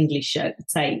Jean Tinguely show at the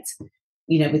Tate,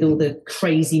 with all the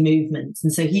crazy movements.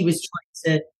 And so he was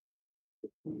trying to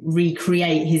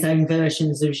recreate his own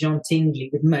versions of Jean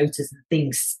Tinguely with motors and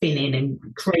things spinning and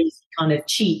crazy kind of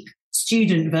cheap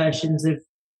student versions of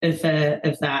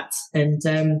that. And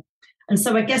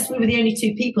so I guess we were the only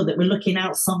two people that were looking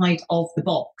outside of the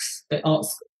box at art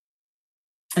school.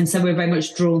 And so we're very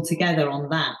much drawn together on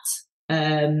that.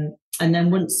 And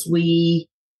then once we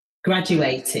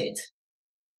graduated,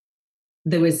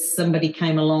 there was somebody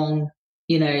came along,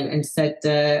 and said,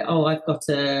 I've got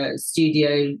a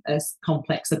studio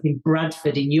complex up in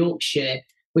Bradford in Yorkshire,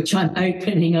 which I'm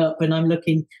opening up, and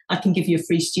I can give you a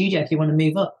free studio if you want to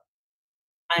move up.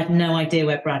 I had no idea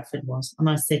where Bradford was. And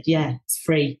I said, yeah, it's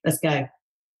free. Let's go.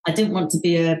 I didn't want to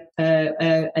be an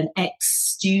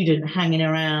ex-student hanging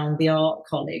around the art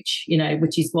college,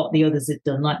 which is what the others had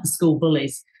done, like the school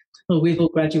bullies. oh, we've all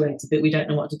graduated, but we don't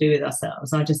know what to do with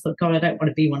ourselves. I just thought, God, I don't want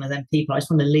to be one of them people. I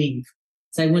just want to leave.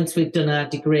 So once we'd done our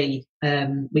degree, I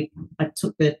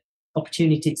took the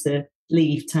opportunity to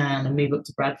leave town and move up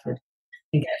to Bradford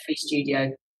and get a free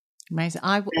studio. Amazing.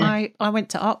 I went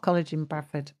to art college in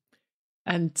Bradford,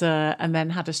 and then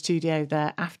had a studio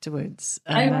there afterwards.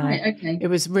 And, right, okay. It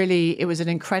was an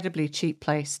incredibly cheap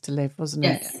place to live, wasn't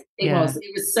it? Yes, it was.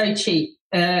 It was so cheap.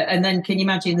 And then can you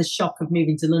imagine the shock of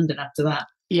moving to London after that?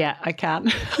 Yeah, I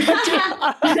can.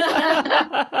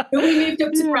 But we moved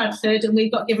up to Bradford and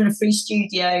we got given a free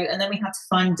studio, and then we had to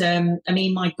find. I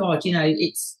mean, my God, you know,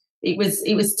 it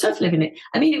was tough living it.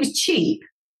 I mean, it was cheap.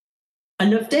 I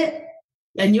loved it,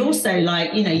 and you also,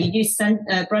 like, you know, you use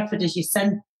Bradford as your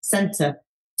centre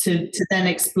to then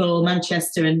explore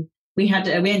Manchester, and we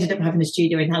ended up having a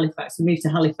studio in Halifax. We moved to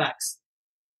Halifax.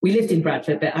 We lived in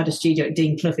Bradford, but had a studio at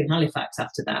Dean Clough in Halifax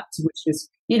after that, which was,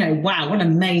 you know, wow, what an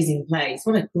amazing place.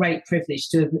 What a great privilege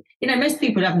to have, you know, most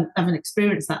people haven't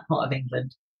experienced that part of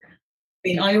England. I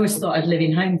mean, I always thought I'd live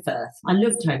in Holmfirth. I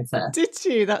loved Holmfirth. Did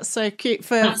you? That's so cute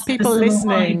for people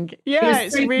listening. Yeah,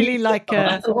 it's so really beautiful. Like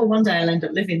I thought, oh, one day I'll end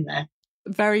up living there.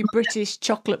 Very British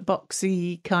chocolate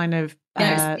boxy kind of.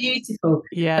 Yeah, it's beautiful.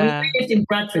 Yeah. I mean, we lived in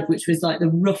Bradford, which was like the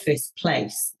roughest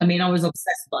place. I mean, I was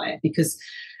obsessed by it because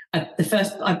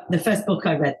the first book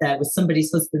I read there was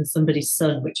Somebody's Husband, Somebody's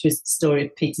Son, which was the story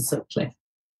of Peter Sutcliffe.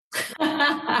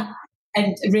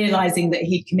 And realising that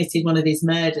he'd committed one of his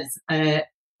murders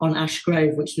on Ash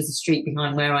Grove, which was a street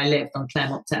behind where I lived on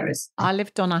Claremont Terrace. I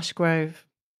lived on Ash Grove.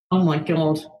 Oh my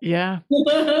God. Yeah.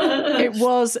 It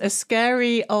was a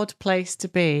scary, odd place to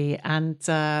be. And,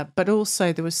 but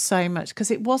also there was so much,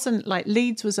 because it wasn't like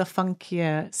Leeds was a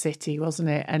funkier city, wasn't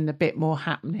it? And a bit more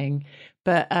happening.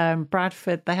 But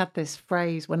Bradford, they had this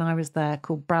phrase when I was there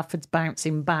called Bradford's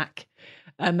bouncing back.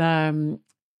 And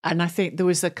I think there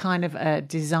was a kind of a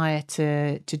desire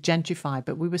to gentrify,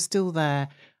 but we were still there.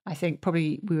 I think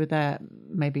probably we were there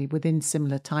maybe within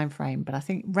similar time frame, but I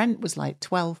think rent was like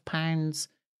 £12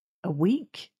 a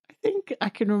week, I think I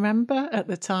can remember at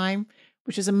the time,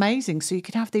 which was amazing. So you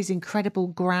could have these incredible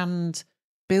grand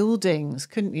buildings,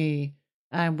 couldn't you,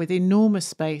 with enormous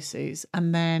spaces.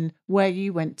 And then where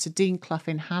you went to Dean Clough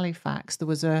in Halifax, there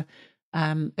was a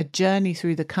journey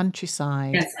through the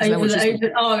countryside. Yes, it was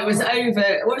over,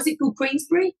 what was it called,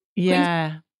 Queensbury?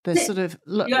 Yeah, the sort of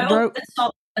up the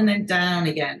top and then down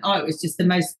again. Oh, it was just the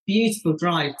most beautiful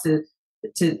drive to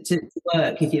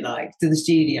work, if you like, to the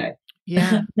studio.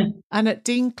 Yeah. And at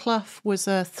Dean Clough was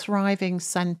a thriving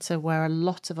centre where a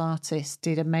lot of artists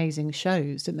did amazing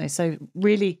shows, didn't they? So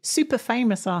really super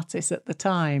famous artists at the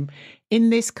time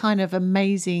in this kind of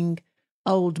amazing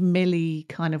old milly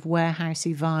kind of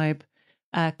warehousey vibe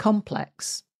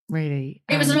complex, really.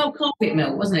 It was an old carpet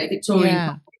mill, wasn't it? Victorian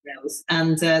carpet mills.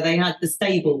 And they had the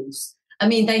stables. I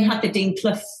mean, they had the Dean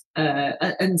Clough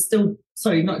and still,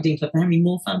 sorry, not Dean Clough, the Henry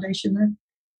Moore Foundation there.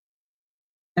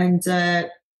 And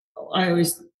I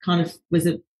always kind of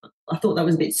I thought that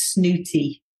was a bit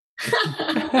snooty.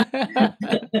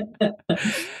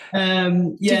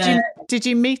 Yeah. Did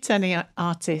you meet any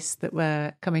artists that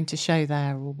were coming to show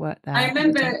there or work there? I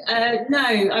remember, no.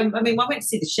 I mean, I went to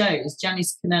see the shows.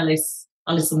 Janice Canellis,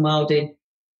 Alison Wilding,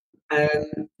 are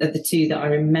the two that I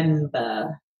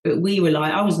remember. But we were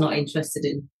like, I was not interested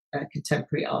in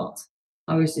contemporary art.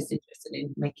 I was just interested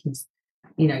in making,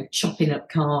 you know, chopping up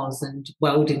cars and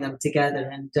welding them together.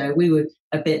 And we were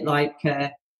a bit like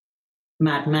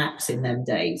Mad Max in them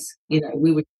days. You know,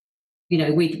 we would, you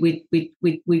know,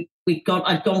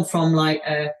 I'd gone from like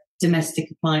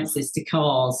domestic appliances to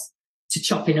cars to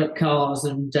chopping up cars,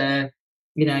 and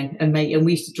you know, and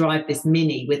we used to drive this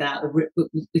Mini without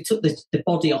we took the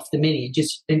body off the Mini and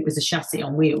it was a chassis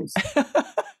on wheels,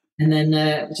 and then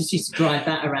just used to drive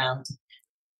that around.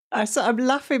 So I'm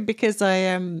laughing because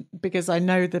I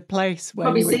know the place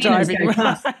where you were driving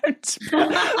around.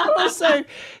 Also,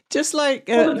 just like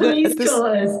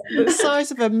the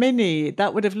size of a Mini,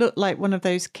 that would have looked like one of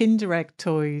those Kinder Egg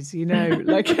toys, you know,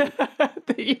 like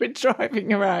that you were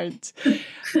driving around.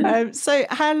 So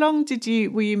how long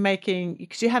were you making?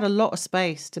 Because you had a lot of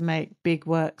space to make big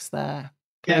works there,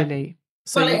 clearly. Yeah.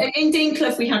 So in Dean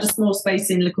Clough, we had a small space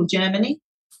in Little Germany.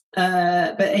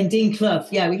 But in Dean Clough,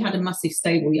 yeah, we had a massive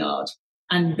stable yard,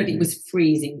 but it was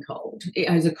freezing cold. It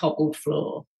has a cobbled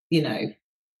floor, you know,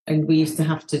 and we used to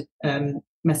have to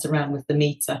mess around with the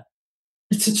meter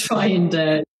to try and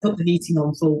put the heating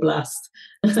on full blast.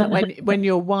 Is that when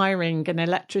your wiring and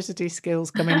electricity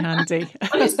skills come in handy?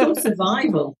 Well, it's called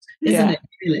survival, isn't it,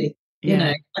 really? You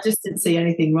know, I just didn't see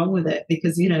anything wrong with it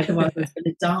because, you know, otherwise I was going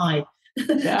to die.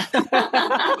 Yeah.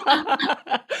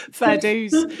 Fair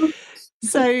dues.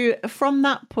 So from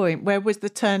that point, where was the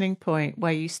turning point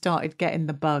where you started getting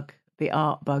the bug, the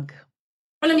art bug?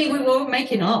 Well, I mean, we were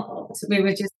making art. We were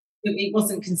just, it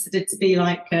wasn't considered to be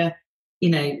like I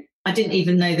didn't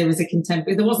even know there was a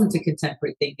contemporary, there wasn't a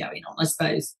contemporary thing going on, I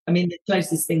suppose. I mean, the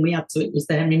closest thing we had to it was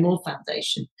the Henry Moore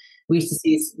Foundation. We used to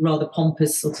see these rather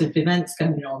pompous sort of events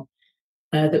going on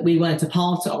that we weren't a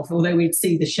part of, although we'd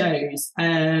see the shows.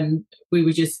 We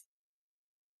were just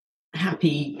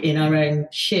happy in our own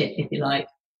shit, if you like,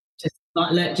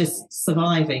 just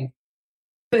surviving.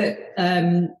 But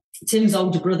Tim's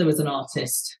older brother was an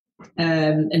artist,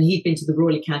 and he'd been to the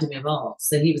Royal Academy of Arts,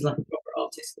 so he was like a proper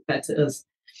artist compared to us.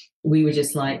 We were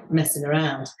just like messing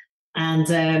around,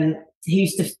 and he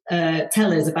used to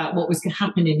tell us about what was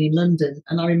happening in London.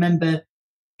 And I remember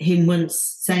him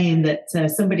once saying that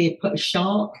somebody had put a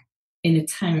shark in a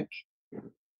tank,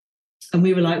 and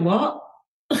we were like, "What?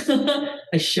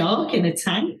 A shark in a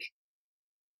tank?"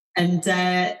 And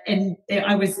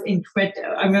I was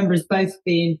incredible. I remember us both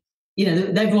being,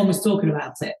 everyone was talking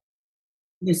about it.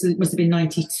 This must have been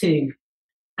 92.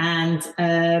 And,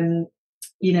 and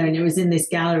it was in this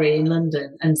gallery in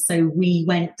London. And so we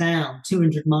went down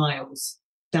 200 miles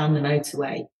down the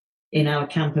motorway in our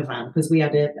camper van, because we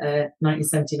had a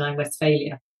 1979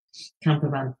 Westphalia camper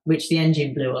van, which the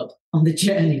engine blew up on the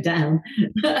journey down.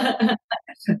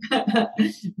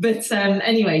 But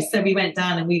anyway, so we went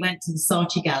down and we went to the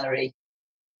Saatchi Gallery.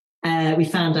 We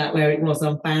found out where it was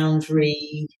on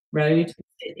Boundary Road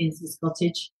into this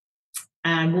cottage,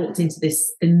 and walked into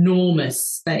this enormous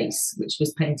space which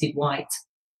was painted white.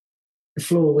 The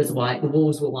floor was white, the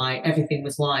walls were white, everything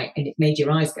was white, and it made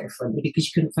your eyes go funny because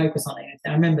you couldn't focus on anything.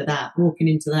 I remember that, walking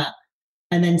into that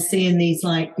and then seeing these,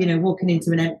 walking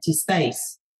into an empty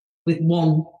space with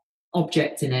one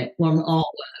object in it, one artwork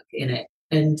in it,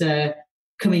 and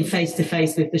coming face to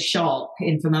face with the shark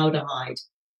in formaldehyde.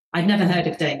 I'd never heard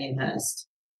of Damien Hirst.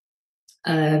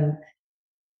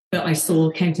 But I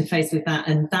came to face with that,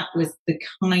 and that was the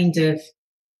kind of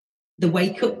the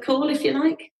wake-up call, if you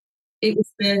like. It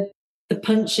was the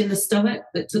punch in the stomach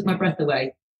that took my breath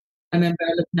away. I remember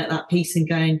looking at that piece and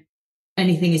going,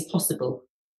 anything is possible.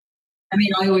 I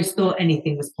mean, I always thought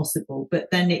anything was possible, but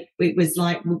then it was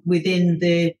like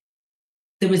there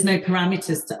was no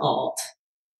parameters to art.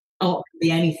 Art could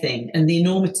be anything, and the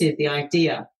enormity of the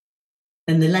idea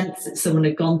and the lengths that someone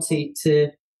had gone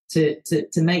to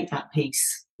make that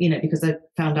piece, because I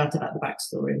found out about the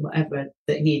backstory and whatever,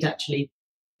 that he'd actually,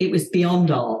 it was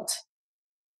beyond art.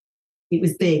 It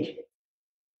was big.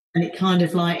 And it kind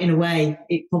of like, in a way,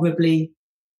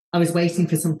 I was waiting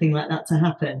for something like that to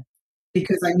happen,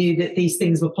 because I knew that these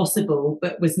things were possible,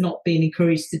 but was not being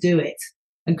encouraged to do it,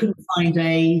 and couldn't find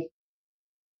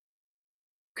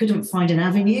an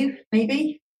avenue,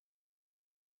 maybe.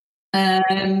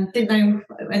 Didn't know,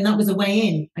 and that was a way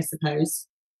in, I suppose.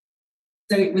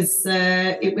 So it was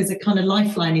a kind of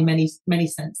lifeline in many, many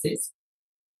senses.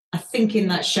 I think in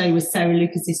that show was Sarah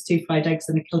Lucas's Two Fried Eggs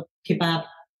and a Kebab,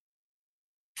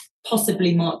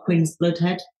 possibly Mark Quinn's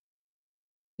Bloodhead.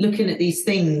 Looking at these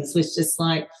things was just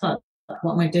like, fuck,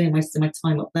 what am I doing wasting my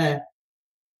time up there?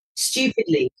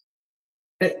 Stupidly.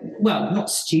 Well, not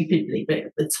stupidly,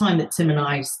 but the time that Tim and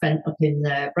I spent up in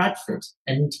Bradford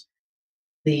and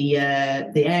the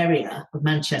area of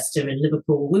Manchester and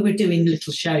Liverpool, we were doing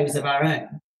little shows of our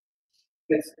own,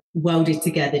 welded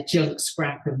together, junk,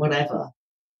 scrap, and whatever.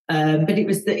 But it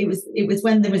was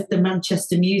when there was the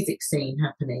Manchester music scene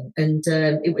happening, and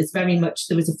it was very much,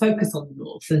 there was a focus on the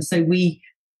north, and so we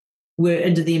were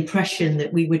under the impression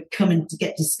that we would come and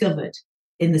get discovered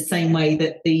in the same way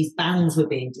that these bands were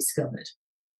being discovered.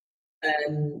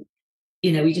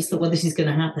 We just thought, well, this is going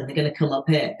to happen. They're going to come up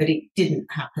here, but it didn't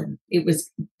happen. It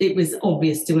was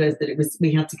obvious to us that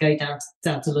we had to go down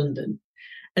to London,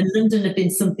 and London had been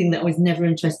something that I was never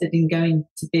interested in going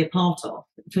to be a part of.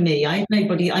 For me, I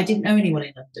didn't know anyone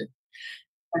in London.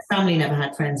 My family never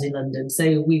had friends in London,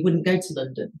 so we wouldn't go to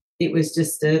London. It was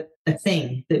just a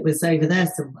thing that was over there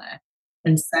somewhere.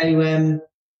 And so,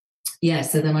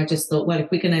 so then I just thought, well, if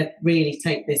we're going to really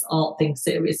take this art thing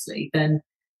seriously, then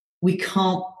we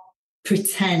can't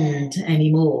pretend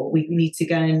anymore. We need to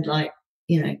go and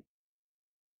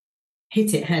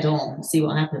hit it head on, see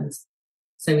what happens.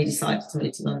 So we decided to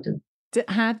move to London.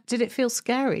 Did it feel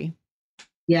scary?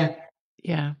 Yeah.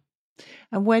 Yeah.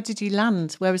 And where did you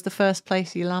land? Where was the first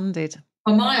place you landed?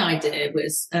 Well, my idea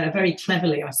was very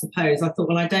cleverly, I suppose. I thought,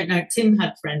 well, I don't know. Tim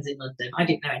had friends in London. I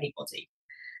didn't know anybody.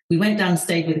 We went down and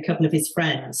stayed with a couple of his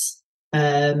friends.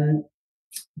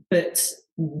 But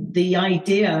the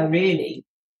idea really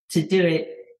to do it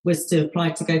was to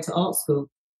apply to go to art school,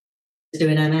 to do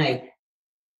an MA.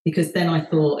 Because then I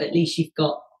thought, at least you've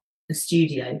got a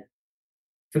studio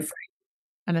for free.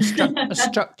 And a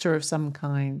structure of some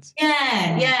kind.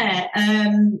 Yeah.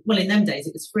 Well, in them days,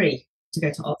 it was free to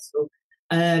go to art school.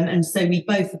 And so we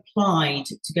both applied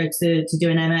to go to do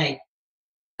an MA.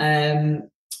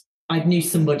 I knew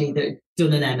somebody that had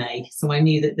done an MA, so I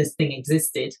knew that this thing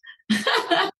existed.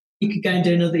 You could go and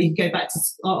do another, you could go back to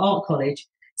art college.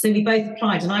 So we both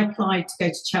applied, and I applied to go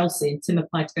to Chelsea, and Tim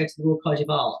applied to go to the Royal College of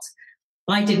Art.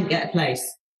 I didn't get a place.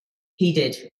 He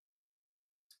did.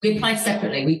 We applied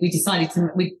separately. We decided to,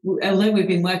 although we've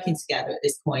been working together at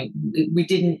this point, we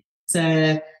didn't,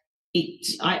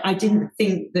 I didn't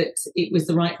think that it was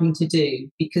the right thing to do,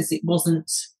 because it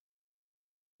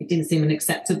didn't seem an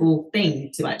acceptable thing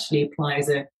to actually apply as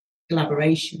a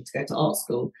collaboration to go to art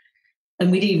school. And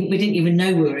we didn't even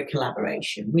know we were a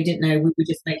collaboration. We didn't know we were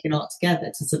just making art together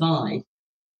to survive.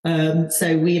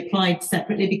 So we applied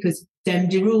separately because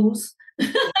Demdy rules.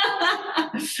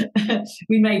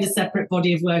 We made a separate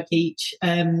body of work each.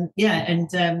 I went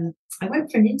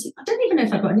for an interview. I don't even know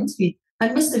if I got an interview.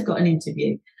 I must have got an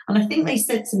interview. And I think they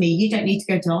said to me, you don't need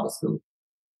to go to art school.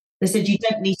 They said, you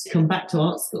don't need to come back to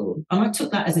art school. And I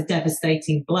took that as a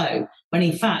devastating blow, when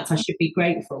in fact I should be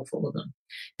grateful for them.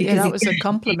 Because that was a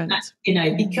compliment.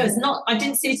 Because I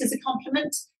didn't see it as a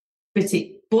compliment, but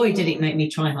boy, did it make me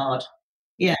try hard.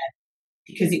 Yeah.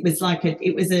 Because it was like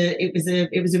it was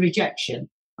a rejection,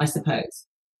 I suppose.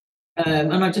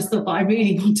 And I just thought, but I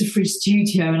really want a free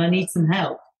studio and I need some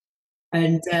help.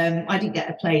 And I didn't get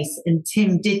a place, and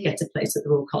Tim did get a place at the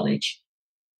Royal College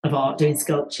of Art doing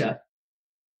sculpture.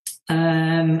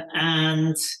 And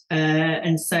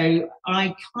so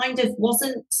I kind of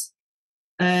wasn't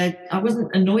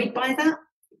annoyed by that,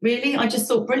 really. I just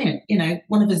thought, brilliant,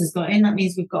 one of us has got in. That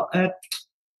means we've got a,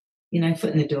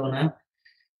 foot in the door now.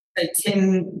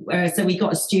 So we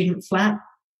got a student flat,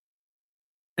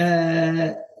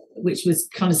 which was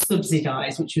kind of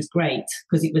subsidised, which was great,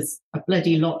 because it was a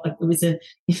bloody lot. It was a,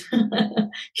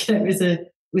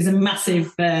 it was a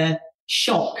massive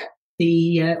shock.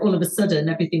 All of a sudden,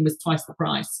 everything was twice the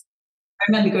price. I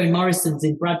remember going Morrison's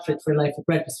in Bradford for a loaf of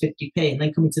bread was 50p, and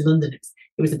then coming to London,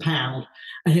 it was £1,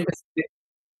 and it was,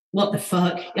 what the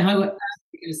fuck? How are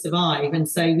we going to survive? And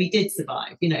so we did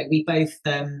survive. We both.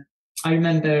 I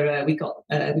remember we got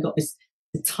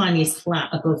the tiniest flat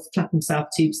above Clapham South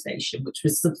Tube Station, which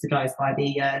was subsidised by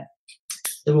the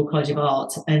Royal College of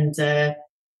Art, and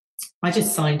I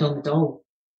just signed on the dole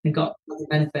and got the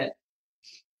benefit.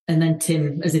 And then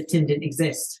Tim, as if Tim didn't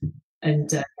exist, and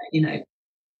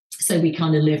so we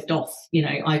kind of lived off.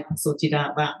 I sorted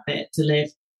out that bit to live,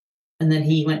 and then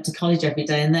he went to college every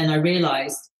day. And then I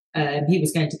realised he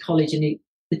was going to college, and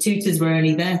the tutors were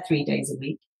only there 3 days a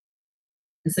week.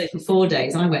 And so for 4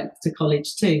 days, I went to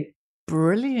college too.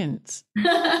 Brilliant. And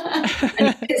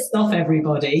it pissed off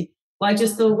everybody. But I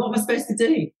just thought, what am I supposed to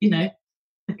do? I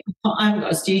haven't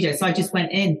got a studio. So I just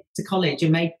went in to college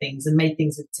and made things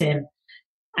with Tim.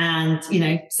 And,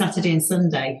 Saturday and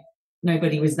Sunday,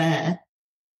 nobody was there.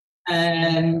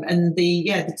 And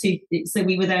so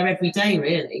we were there every day,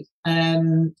 really,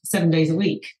 7 days a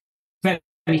week. Very,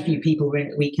 very few people were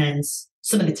in at weekends.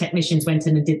 Some of the technicians went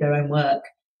in and did their own work.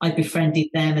 I befriended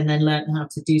them and then learned how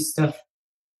to do stuff.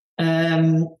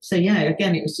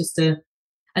 Again, it was just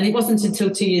and it wasn't until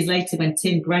 2 years later when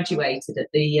Tim graduated at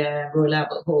the Royal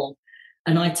Albert Hall,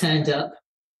 and I turned up,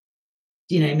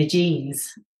 my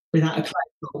jeans without a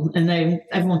clothes on, and then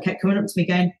everyone kept coming up to me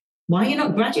going, why are you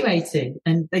not graduating?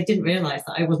 And they didn't realise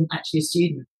that I wasn't actually a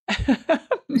student. I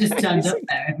just turned up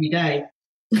there every day.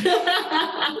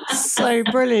 So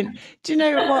brilliant. Do you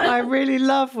know what I really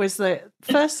love was that,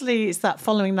 firstly, it's that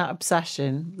following that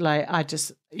obsession, like I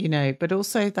just, but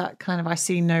also that kind of, I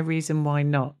see no reason why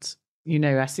not.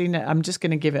 I'm just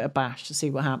going to give it a bash to see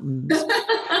what happens.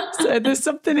 So there's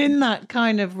something in that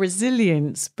kind of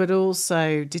resilience, but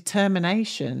also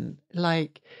determination.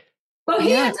 Well,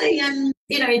 he had in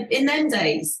them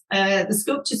days, the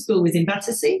sculpture school was in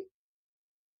Battersea.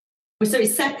 So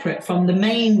it's separate from the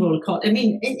main Royal College. I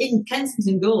mean, in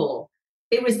Kensington Gore,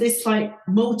 it was this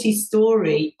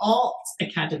multi-story art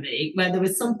academy where there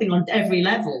was something on every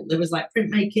level. There was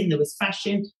printmaking, there was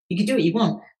fashion. You could do what you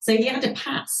want. So you had a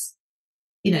pass,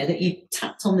 that you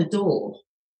tapped on the door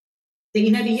that you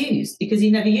never used, because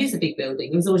you never used the big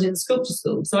building. It was always in the sculpture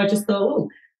school. So I just thought,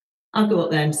 I'll go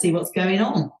up there and see what's going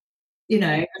on.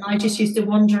 And I just used to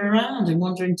wander around and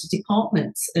wander into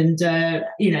departments and,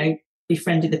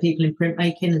 befriended the people in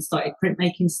printmaking and started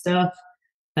printmaking stuff.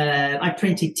 I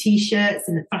printed T-shirts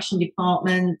in the fashion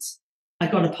department. I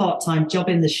got a part-time job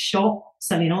in the shop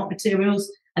selling art materials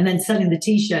and then selling the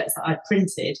T-shirts that I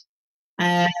printed.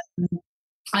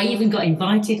 I even got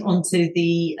invited onto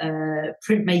the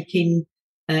printmaking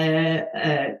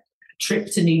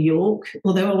trip to New York,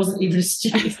 although I wasn't even a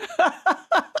student.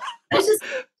 It's just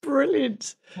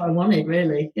brilliant. what I wanted,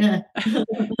 really. Yeah.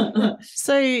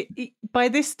 So by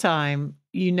this time,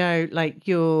 like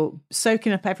you're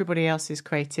soaking up everybody else's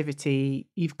creativity.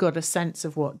 You've got a sense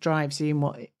of what drives you and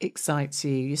what excites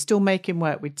you. You're still making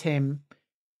work with Tim.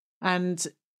 And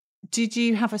did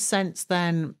you have a sense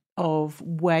then of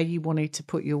where you wanted to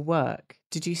put your work?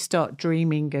 Did you start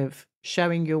dreaming of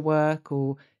showing your work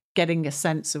or getting a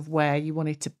sense of where you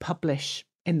wanted to publish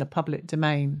in the public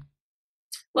domain?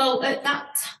 Well, at that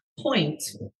point,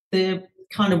 the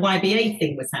kind of YBA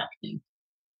thing was happening,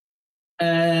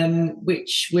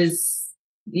 which was,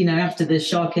 after the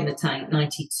Shark in the Tank,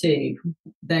 92,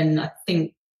 then I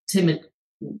think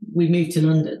we moved to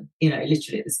London,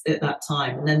 literally at that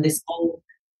time. And then this whole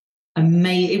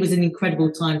it was an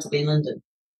incredible time to be in London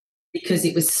because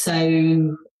it was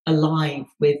so alive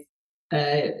with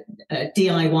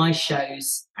DIY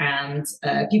shows and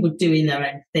people doing their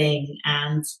own thing.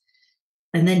 And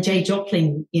then Jay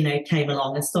Joplin, came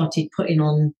along and started putting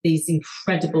on these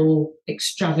incredible,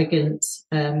 extravagant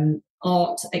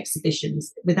art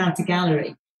exhibitions without a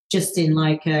gallery, just in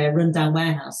like rundown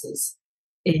warehouses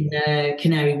in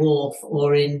Canary Wharf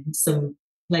or in some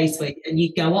place where, and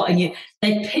you'd go on and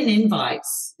they'd pin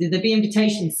invites. There'd be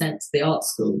invitations sent to the art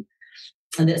school.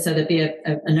 And so there'd be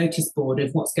a notice board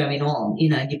of what's going on,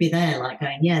 and you'd be there like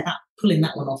going, yeah, pulling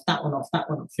that one off, that one off, that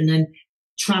one off. And then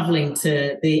traveling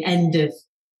to the end of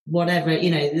whatever,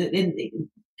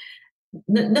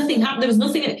 nothing happened. There was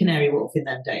nothing at Canary Wharf in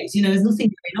them days. There's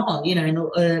nothing going on,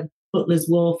 in Butler's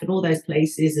Wharf and all those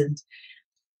places. And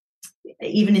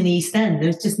even in the East End,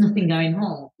 there's just nothing going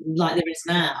on like there is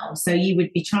now. So you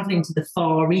would be traveling to the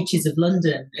far reaches of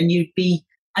London and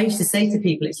I used to say to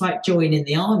people, it's like joining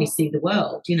the army, see the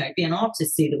world, be an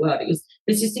artist, see the world. It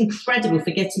was just incredible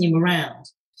for getting you around.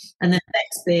 And then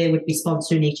Webster would be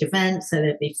sponsoring each event, so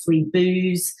there'd be free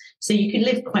booze. So you could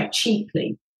live quite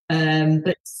cheaply,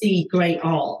 but see great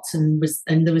art. And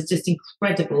there was just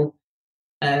incredible,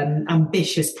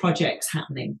 ambitious projects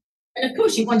happening. And of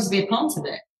course, you wanted to be a part of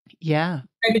it. Yeah.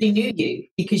 Nobody knew you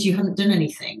because you hadn't done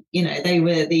anything. They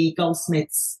were the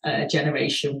Goldsmiths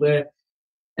generation were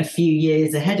a few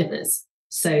years ahead of us.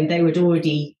 So they would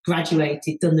already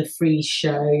graduated, done the free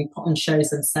show, put on shows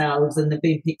themselves, and they've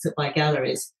been picked up by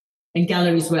galleries. And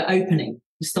galleries were opening,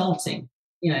 starting.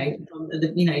 Jay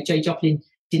Joplin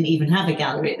didn't even have a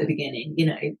gallery at the beginning.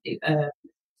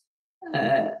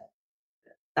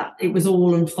 That it was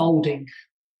all unfolding,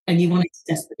 and you wanted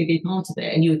to desperately be part of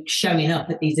it. And you were showing up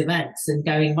at these events and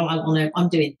going, "Well, I'm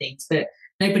doing things," but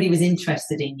nobody was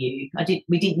interested in you.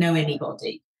 We didn't know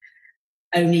anybody.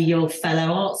 Only your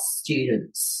fellow arts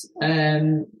students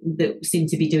that seem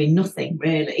to be doing nothing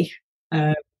really,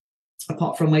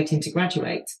 apart from waiting to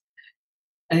graduate.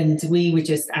 And we were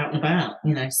just out and about,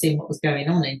 seeing what was going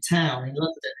on in town, in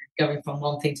London, going from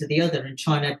one thing to the other and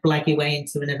trying to blag your way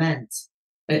into an event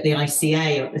at the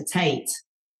ICA or at the Tate.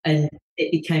 And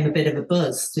it became a bit of a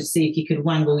buzz to see if you could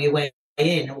wangle your way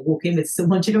in or walk in with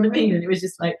someone, do you know what I mean? And it was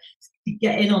just like,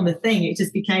 get in on the thing. It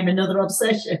just became another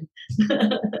obsession.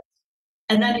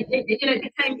 And then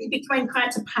it became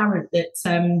quite apparent that,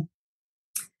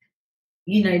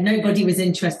 nobody was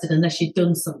interested unless you'd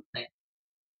done something.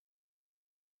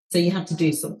 So you had to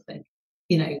do something,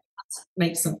 you had to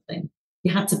make something.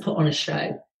 You had to put on a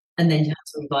show, and then you had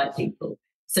to invite people.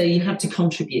 So you had to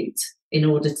contribute in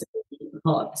order to be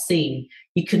part of the scene.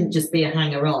 You couldn't just be a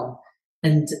hanger-on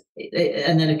and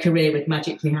then a career would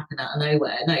magically happen out of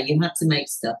nowhere. No, you had to make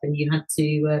stuff, and you had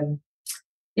to,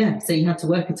 so you had to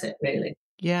work at it, really.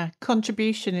 Yeah,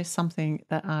 contribution is something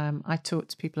that I talk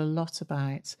to people a lot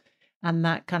about, and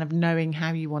that kind of knowing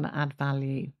how you want to add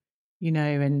value,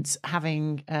 and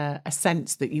having a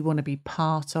sense that you want to be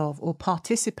part of or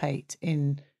participate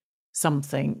in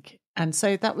something. And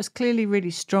so that was clearly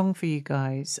really strong for you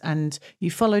guys, and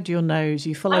you followed your nose,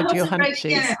 you followed your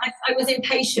hunches. I was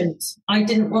impatient. I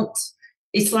didn't want.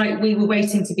 It's like we were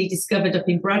waiting to be discovered up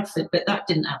in Bradford, but that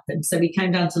didn't happen. So we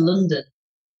came down to London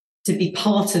to be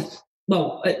part of.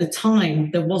 Well, at the time,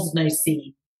 there was no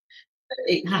scene.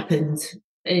 It happened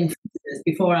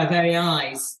before our very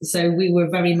eyes. So we were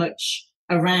very much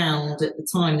around at the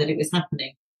time that it was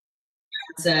happening.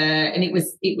 And it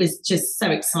was just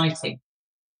so exciting.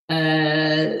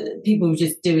 People were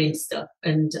just doing stuff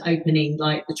and opening,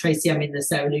 like the Tracy Emin, the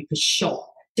Sarah Lucas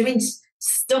shop, doing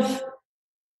stuff.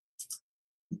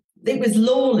 It was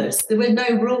lawless. There were no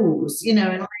rules,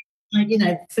 and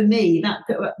for me, that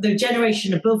the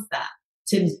generation above that,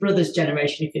 Tim's brother's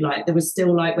generation, if you like, there was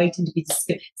still like waiting to be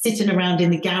sitting around in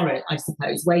the garret, I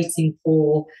suppose, waiting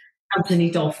for Anthony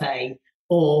Doffey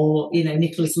or, you know,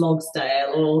 Nicholas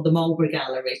Logsdale or the Marlborough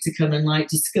Gallery to come and like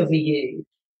discover you.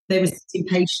 They were sitting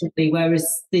patiently, whereas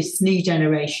this new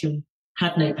generation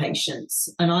had no patience.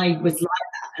 And I was like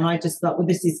that. And I just thought, well,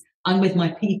 I'm with my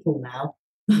people now.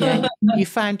 Yeah, you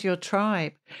found your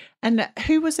tribe. And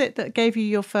who was it that gave you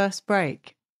your first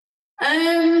break?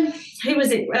 Who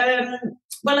was it?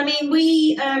 Well, I mean,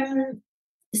 we,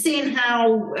 seeing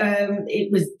how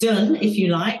it was done, if you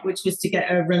like, which was to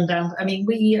get a rundown. I mean,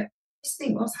 we just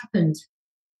think what's happened.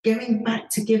 Going back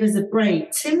to give us a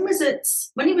break. Tim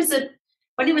was when he was at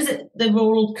the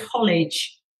Royal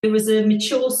College. There was a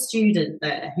mature student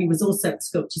there who was also at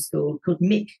sculpture school called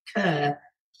Mick Kerr,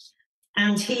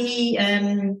 and he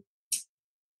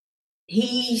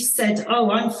said, "Oh,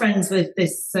 I'm friends with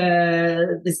this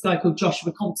guy called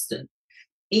Joshua Compton.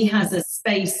 He has a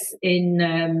space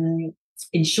in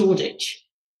Shoreditch.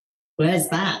 Where's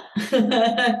that?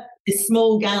 This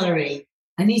small gallery,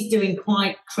 and he's doing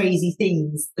quite crazy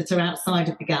things that are outside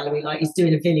of the gallery, like he's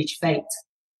doing a village fete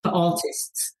for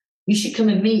artists. You should come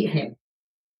and meet him.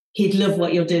 He'd love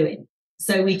what you're doing."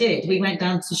 So we did. We went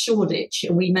down to Shoreditch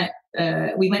and we met.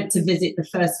 We went to visit the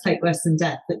first Fate Worse Than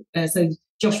Death. So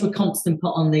Joshua Compton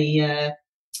put on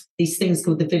these things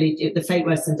called the Fate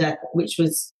Worse Than Death, which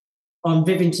was on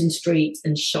Rivington Street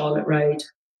and Charlotte Road,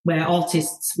 where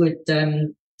artists would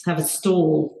have a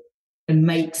stall and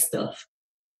make stuff.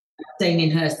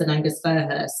 Damien Hirst and Angus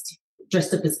Fairhurst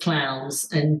dressed up as clowns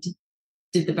and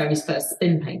did the very first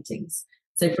spin paintings.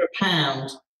 So for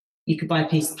 £1, you could buy a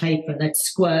piece of paper and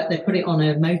they'd put it on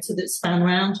a motor that span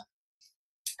round,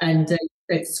 and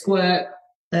they'd squirt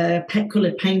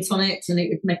coloured paint on it, and it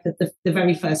would make the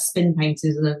very first spin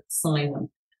paintings and then sign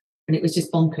them. And it was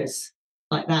just bonkers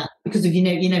like that, because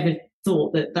you never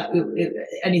thought that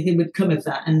anything would come of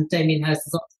that. And Damien Hirst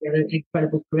has obviously had an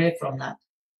incredible career from that.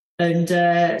 And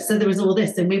so there was all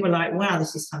this, and we were like, wow,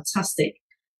 this is fantastic.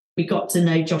 We got to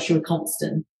know Joshua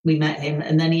Compton. We met him,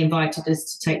 and then he invited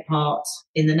us to take part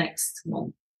in the next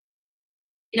one.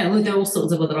 You know, there were all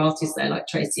sorts of other artists there, like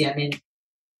Tracy Emin,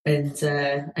 and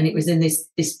it was in this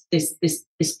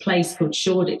place called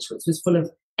Shoreditch, which was full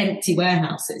of empty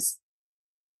warehouses.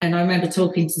 And I remember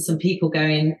talking to some people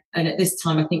going, and at this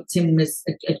time I think Tim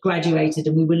had graduated,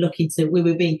 and we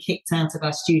were being kicked out of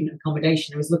our student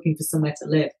accommodation and was looking for somewhere to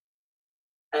live.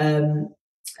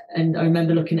 And I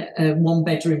remember looking at a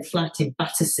 1-bedroom flat in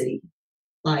Battersea,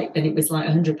 and it was like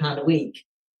 £100 a week.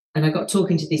 And I got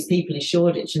talking to these people in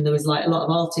Shoreditch, and there was like a lot of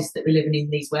artists that were living in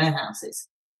these warehouses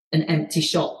and empty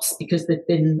shops because they'd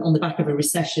been on the back of a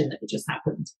recession that had just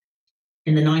happened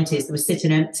in the 90s. They were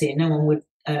sitting empty and no one would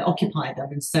occupy them.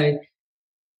 And so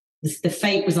the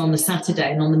fate was on the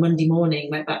Saturday, and on the Monday morning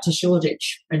went back to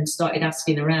Shoreditch and started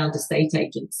asking around estate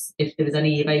agents if there was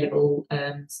any available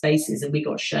spaces. And we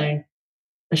got shown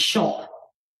a shop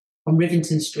on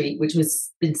Rivington Street, which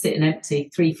was been sitting empty,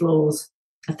 3 floors,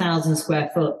 1,000 square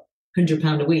foot,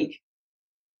 £100 a week.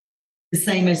 The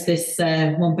same as this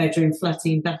 1-bedroom flat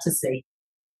in Battersea.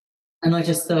 And I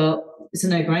just thought, it's a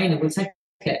no-brainer, we'll take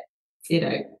it, you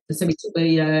know. So we took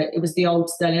it was the old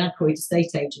Sterling Ackroyd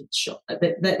estate agent shop.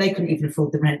 They couldn't even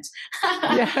afford the rent.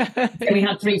 Yeah. We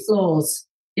had 3 floors.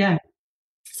 Yeah.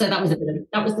 So that was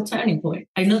the turning point,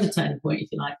 another turning point, if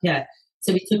you like. Yeah.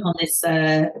 So we took on this,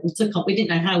 we didn't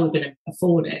know how we were going to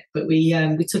afford it, but we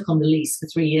took on the lease for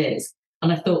 3 years.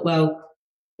 And I thought, well,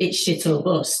 it's shit or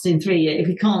bust in 3 years. If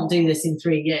we can't do this in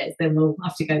 3 years, then we'll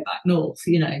have to go back north,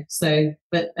 you know. So,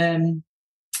 but the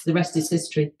rest is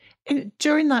history.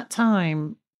 During that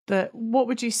time, what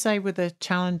would you say were the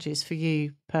challenges for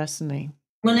you personally?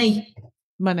 Money.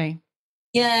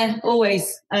 Yeah,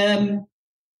 always. I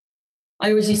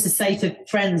always used to say to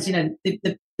friends, you know,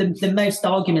 the most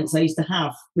arguments I used to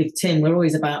have with Tim were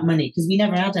always about money, because we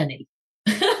never had any.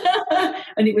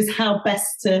 And it was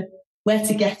where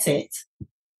to get it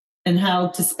and how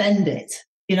to spend it.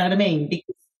 You know what I mean?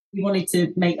 Because we wanted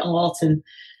to make art, and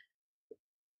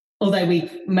although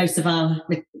most of our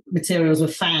materials were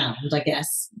found, I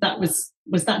guess, that was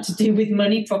that to do with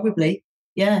money? Probably,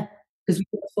 yeah, because we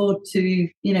could afford to,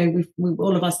 you know,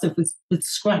 all of our stuff was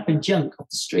scrap and junk off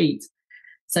the street.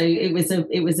 So it was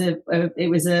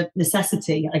a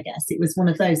necessity, I guess. It was one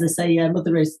of those. They say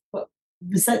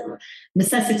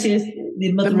necessity is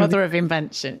the mother of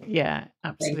invention. Yeah,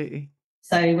 absolutely.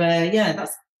 So yeah,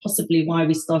 that's possibly why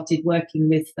we started working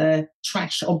with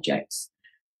trash objects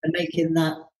and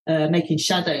making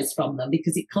shadows from them,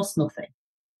 because it costs nothing.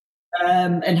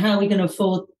 And how are we going to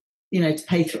afford to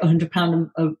pay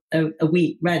 £100 a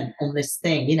week rent on this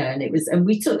thing, and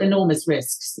we took enormous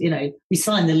risks. We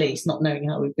signed the lease not knowing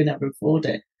how we'd been able to afford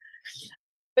it.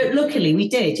 But luckily we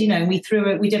did, and we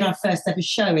did our first ever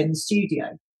show in the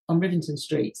studio on Rivington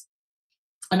Street.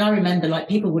 And I remember, like,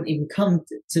 people wouldn't even come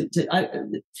to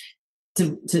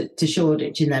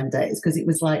Shoreditch in them days because it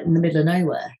was like in the middle of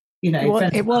nowhere.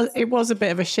 It was a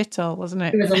bit of a shithole, wasn't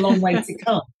it? It was a long way to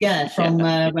come, from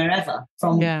wherever,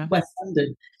 from West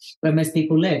London, where most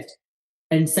people lived.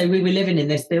 And so we were living in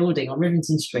this building on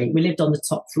Rivington Street. We lived on the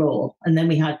top floor, and then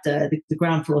we had the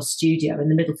ground floor studio, and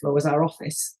the middle floor was our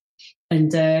office.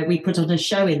 And we put on a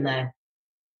show in there,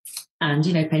 and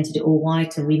painted it all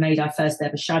white, and we made our first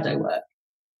ever shadow work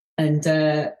and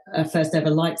our first ever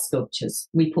light sculptures.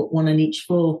 We put one on each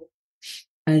floor,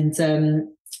 and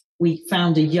we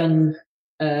found a young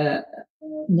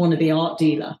wannabe art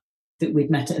dealer that we'd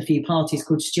met at a few parties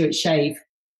called Stuart Shave,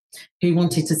 who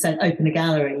wanted to open a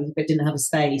gallery but didn't have a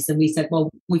space. And we said, well,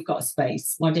 we've got a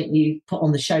space. Why don't you put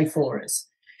on the show for us?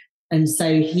 And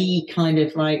so he kind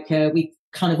of we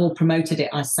kind of all promoted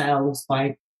it ourselves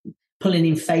by pulling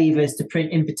in favours to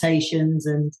print invitations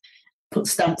and put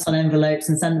stamps on envelopes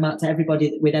and send them out to everybody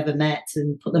that we'd ever met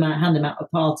and hand them out at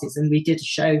parties. And we did a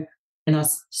show in our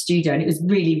studio, and it was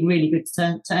really, really good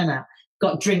turnout.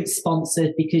 Got drinks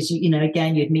sponsored because,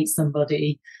 again, you'd meet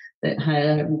somebody that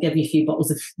gave you a few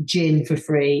bottles of gin for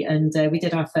free. And we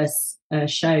did our first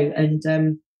show. And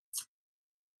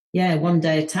one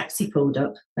day a taxi pulled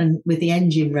up and with the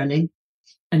engine running,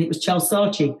 and it was Charles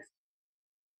Saatchi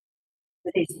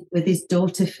with his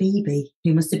daughter Phoebe,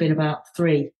 who must have been about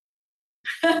 3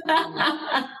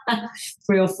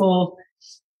 or 4,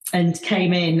 and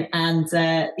came in, and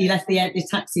he left the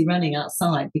taxi running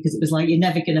outside because it was like, you're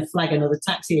never going to flag another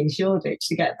taxi in Shoreditch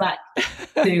to get back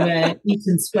to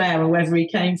Eaton Square or wherever he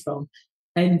came from.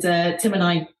 And Tim and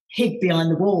I hid behind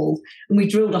the wall, and we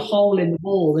drilled a hole in the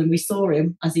wall, and we saw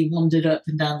him as he wandered up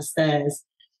and down the stairs.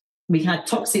 We had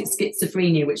Toxic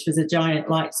Schizophrenia, which was a giant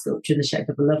light sculpture in the shape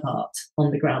of a love heart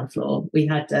on the ground floor. We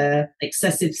had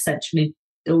Excessive Sensual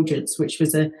Indulgence, which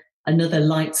was another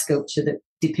light sculpture that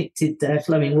depicted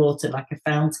flowing water like a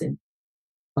fountain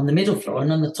on the middle floor.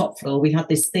 And on the top floor, we had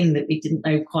this thing that we didn't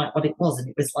know quite what it was. And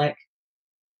it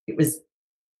was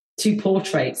 2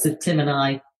 portraits of Tim and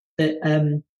I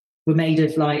that were made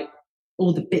of like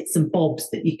all the bits and bobs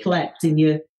that you collect in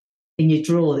your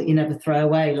drawer that you never throw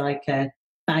away, like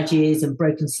badges and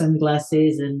broken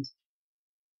sunglasses and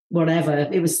whatever.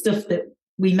 It was stuff that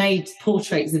we made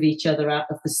portraits of each other out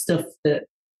of the stuff that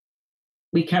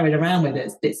we carried around with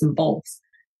us, bits and bobs.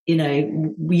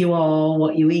 You are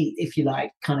what you eat, if you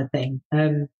like, kind of thing.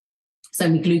 So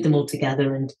we glued them all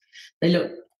together, and they look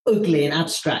ugly and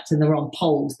abstract, and they were on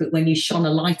poles, but when you shone a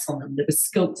light on them, they were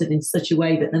sculpted in such a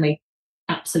way that they made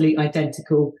absolute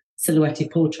identical silhouetted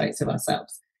portraits of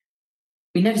ourselves.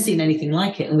 We'd never seen anything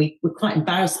like it, and we were quite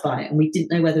embarrassed by it, and we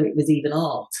didn't know whether it was even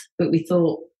art, but we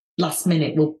thought last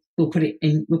minute we'll put it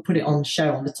on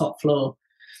show on the top floor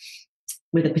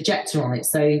with a projector on it.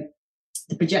 So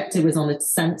the projector was on a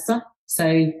sensor. So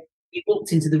you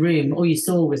walked into the room, all you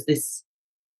saw was this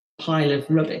pile of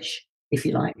rubbish, if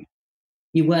you like,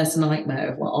 your worst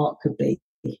nightmare of what art could be.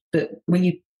 But when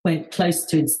you went close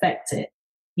to inspect it,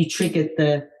 you triggered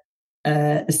the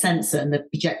sensor, and the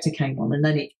projector came on, and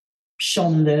then it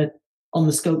shone on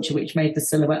the sculpture, which made the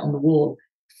silhouette on the wall.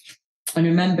 I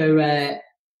remember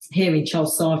hearing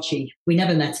Charles Saatchi. We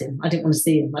never met him. I didn't want to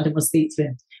see him. I didn't want to speak to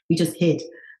him. We just hid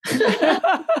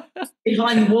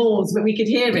behind the walls, but we could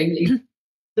hear him. He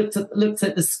looked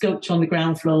at the sculpture on the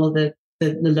ground floor, the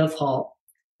love heart,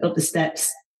 up the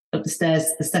stairs,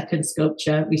 the second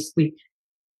sculpture.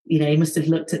 He must have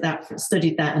looked at that,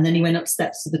 studied that, and then he went up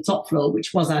steps to the top floor,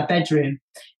 which was our bedroom,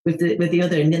 with the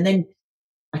other. And then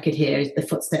I could hear the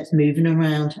footsteps moving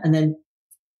around, and then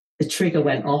the trigger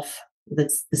went off, the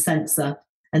sensor,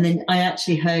 and then I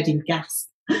actually heard him gasp,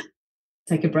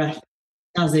 take a breath,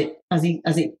 as it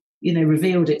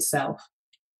revealed itself,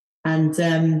 and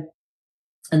then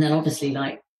obviously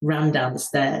ran down the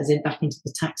stairs back into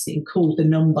the taxi and called the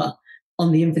number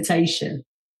on the invitation,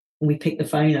 and we picked the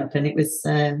phone up, and it was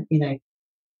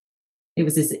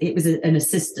it was an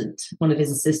assistant, one of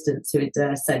his assistants, who had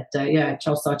said,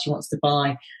 Charles Saatchi wants to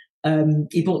buy.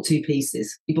 He bought 2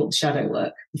 pieces. He bought the shadow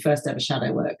work, the first ever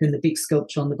shadow work, and the big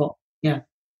sculpture on the bottom. Yeah.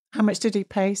 How much did he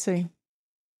pay, Sue?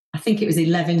 I think it was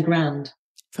 11 grand.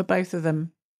 For both of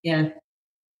them? Yeah.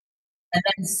 And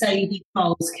then Sadie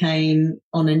Coles came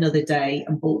on another day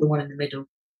and bought the one in the middle.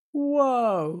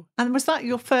 Whoa. And was that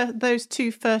your first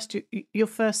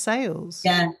sales?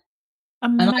 Yeah.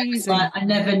 Amazing. And I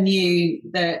never knew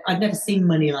that. I'd never seen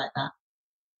money like that.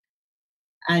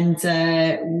 And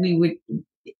we would,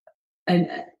 and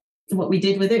what we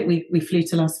did with it, we flew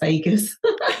to Las Vegas.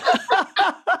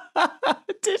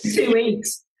 2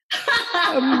 weeks.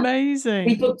 Amazing.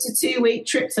 We booked a 2-week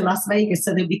trip to Las Vegas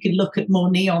so that we could look at more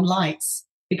neon lights,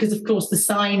 because of course the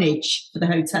signage for the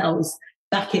hotels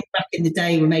back in the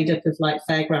day were made up of like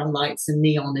fairground lights and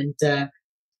neon. And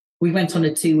we went on a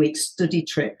 2-week study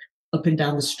trip up and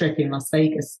down the strip in Las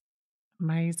Vegas.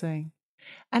 Amazing.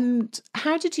 And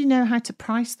how did you know how to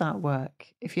price that work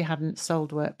if you hadn't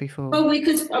sold work before? Well, we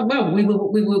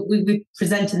were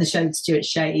presenting the show to Stuart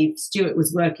Shave. Stuart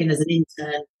was working as an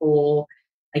intern for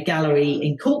a gallery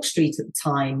in Cork Street at the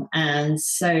time, and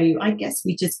so I guess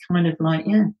we just kind of like,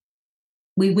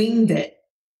 we winged it,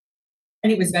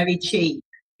 and it was very cheap,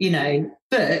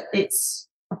 But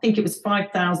I think it was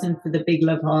 5,000 for the big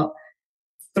love heart,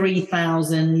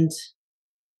 3,000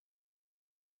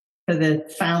 for the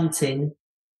fountain,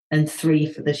 and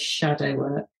 3 for the shadow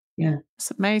work. Yeah. It's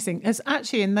amazing. It's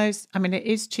actually in those, I mean, it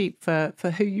is cheap for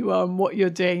who you are and what you're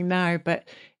doing now, but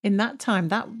in that time,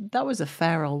 that was a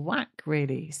fair old whack,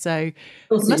 really. So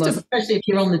of course it was, especially if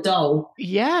you're on the dole.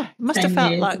 Yeah, it must have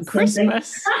felt like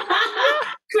Christmas.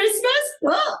 Christmas?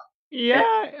 What?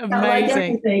 Yeah,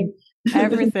 amazing. Like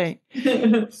everything.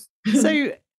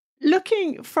 So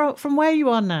looking from where you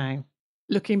are now,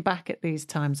 looking back at these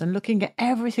times and looking at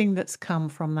everything that's come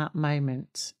from that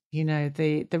moment,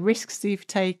 the risks you've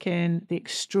taken, the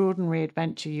extraordinary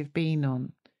adventure you've been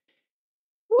on,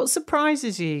 what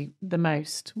surprises you the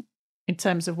most in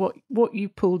terms of what you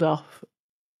pulled off?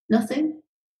 Nothing.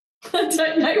 I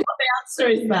don't know what the answer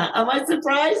is. That am I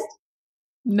surprised?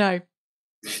 No.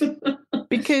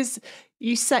 Because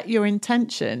you set your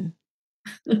intention.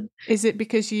 Is it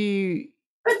because you...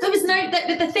 But there was no...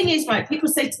 The thing is, right, people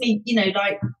say to me,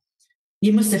 like,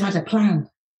 you must have had a plan.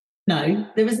 No,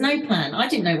 there was no plan. I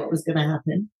didn't know what was going to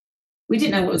happen. We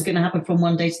didn't know what was going to happen from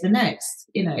one day to the next.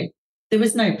 There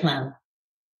was no plan.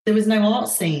 There was no art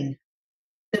scene.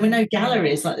 There were no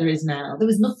galleries like there is now. There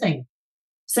was nothing.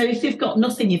 So if you've got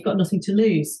nothing, you've got nothing to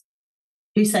lose.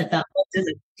 Who said that? What does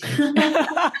it?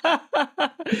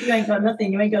 If you ain't got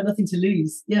nothing, you ain't got nothing to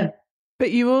lose. Yeah.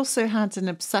 But you also had an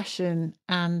obsession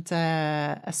and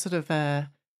a sort of a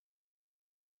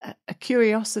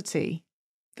curiosity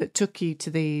that took you to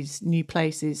these new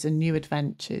places and new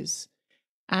adventures.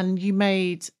 And you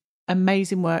made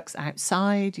amazing works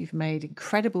outside. You've made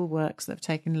incredible works that have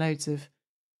taken loads of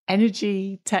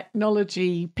energy,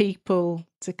 technology, people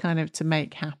to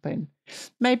make happen.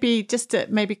 Maybe just to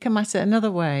come at it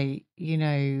another way,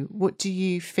 what do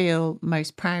you feel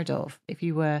most proud of if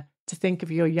you were to think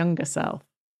of your younger self,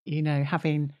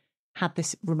 having had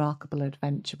this remarkable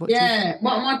adventure? What am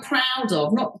I proud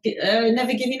of?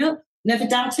 Never giving up, never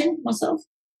doubting myself.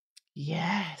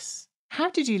 Yes. How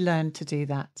did you learn to do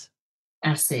that?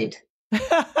 Acid.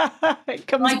 It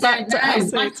comes back to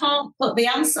acid. I can't put the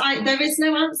answer. There is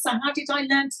no answer. How did I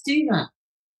learn to do that?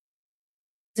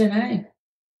 I don't know.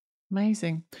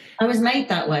 Amazing. I was made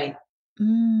that way.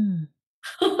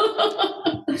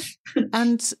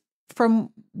 And from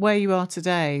where you are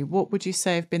today, what would you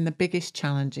say have been the biggest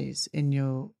challenges in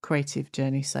your creative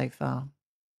journey so far?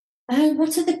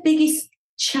 What are the biggest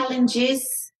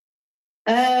challenges?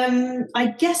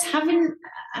 I guess having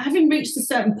reached a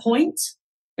certain point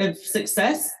of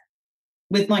success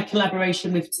with my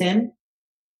collaboration with Tim,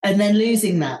 and then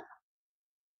losing that,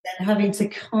 then having to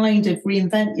kind of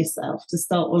reinvent yourself to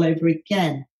start all over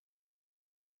again.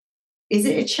 Is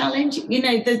it a challenge?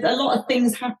 There's a lot of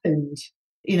things happened,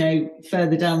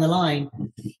 further down the line,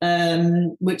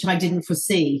 which I didn't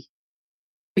foresee,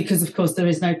 because of course there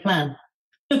is no plan.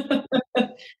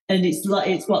 And it's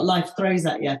what life throws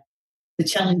at you, the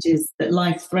challenges that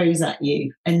life throws at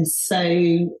you. And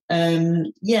so,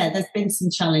 there's been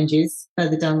some challenges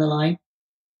further down the line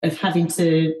of having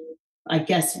to, I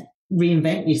guess,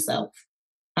 reinvent yourself,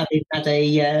 having had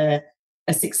a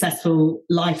successful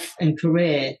life and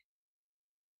career,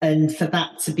 and for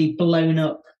that to be blown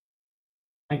up,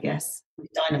 I guess, with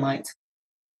dynamite,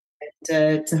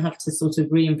 and to have to sort of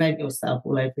reinvent yourself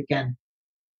all over again.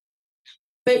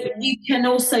 But you can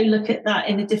also look at that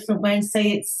in a different way and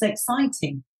say it's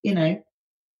exciting,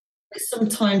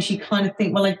 Sometimes you kind of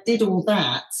think, well, I did all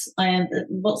that.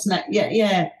 What's next?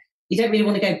 Yeah. You don't really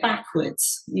want to go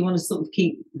backwards. You want to sort of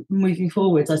keep moving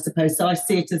forwards, I suppose. So I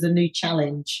see it as a new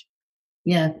challenge.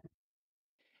 Yeah.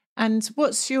 And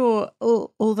what's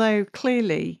although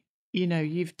clearly,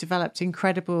 you've developed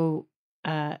incredible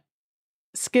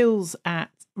skills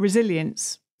at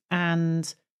resilience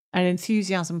and an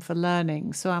enthusiasm for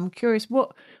learning. So I'm curious,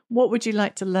 what would you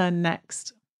like to learn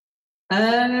next? What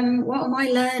am I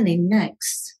learning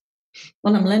next?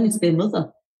 Well, I'm learning to be a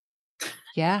mother.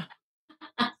 Yeah.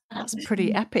 That's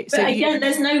pretty epic. But again,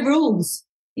 there's no rules.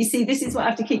 You see, this is what I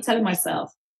have to keep telling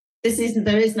myself.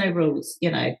 There is no rules, you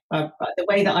know. The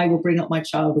way that I will bring up my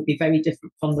child will be very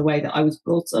different from the way that I was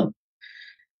brought up.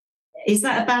 Is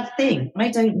that a bad thing? I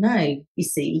don't know, you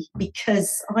see,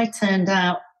 because I turned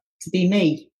out to be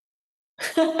me.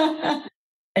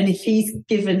 And if he's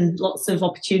given lots of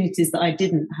opportunities that I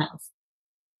didn't have,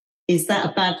 is that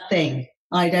a bad thing?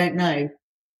 I don't know.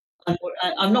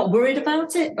 I'm not worried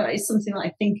about it, but it's something that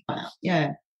I think about.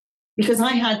 Yeah, because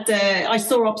I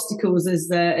saw obstacles as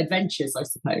adventures, I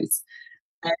suppose,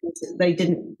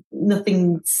 and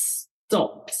nothing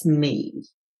stopped me.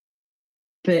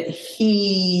 But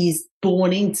he's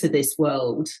born into this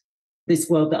world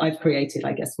that I've created,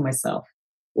 I guess, for myself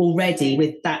already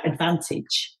with that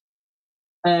advantage.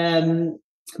 But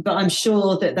I'm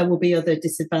sure that there will be other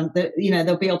disadvantages. You know,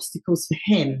 there'll be obstacles for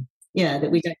him. Yeah,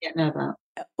 that we don't yet know about.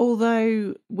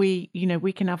 Although we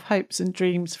can have hopes and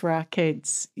dreams for our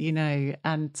kids, you know,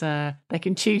 and they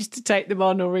can choose to take them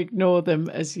on or ignore them,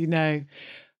 as you know.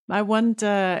 I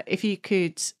wonder if you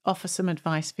could offer some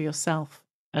advice for yourself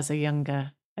as a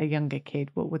younger kid.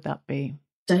 What would that be?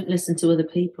 Don't listen to other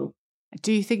people.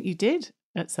 Do you think you did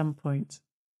at some point?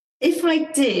 If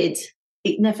I did,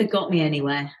 it never got me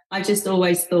anywhere. I just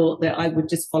always thought that I would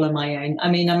just follow my own. I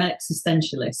mean, I'm an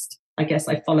existentialist. I guess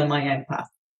I follow my own path.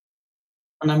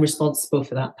 And I'm responsible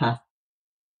for that path.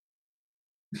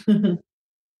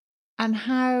 And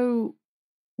how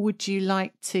would you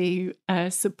like to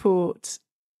support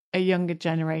a younger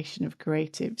generation of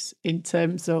creatives in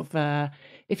terms of,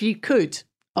 if you could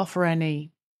offer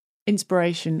any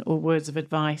inspiration or words of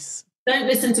advice? Don't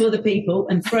listen to other people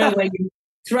and throw away your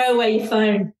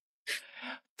phone.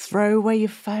 Throw away your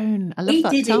phone. I love we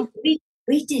that. Did it.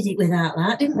 We did it without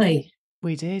that, didn't we?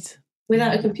 We did.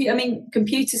 Without a computer. I mean,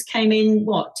 computers came in,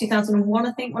 2001,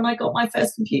 I think, when I got my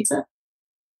first computer.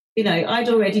 You know, I'd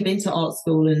already been to art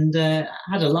school and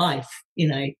had a life, you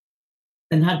know,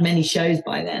 and had many shows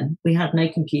by then. We had no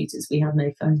computers. We had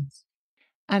no phones.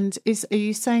 And are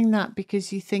you saying that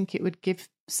because you think it would give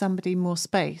somebody more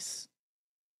space?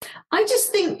 I just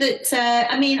think that,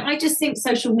 I just think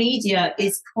social media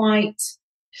is quite...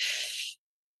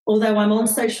 Although I'm on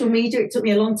social media, it took me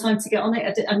a long time to get on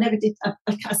it. I never did.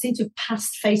 I seem to have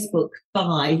passed Facebook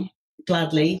by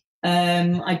gladly.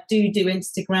 I do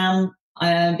Instagram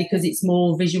because it's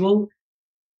more visual.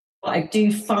 But I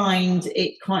do find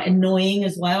it quite annoying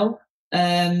as well.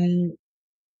 The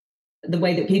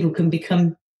way that people can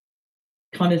become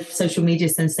kind of social media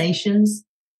sensations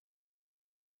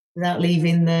without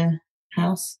leaving the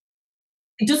house.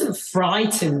 It doesn't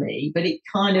frighten me, but it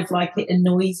kind of it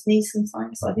annoys me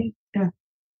sometimes, I think. Yeah.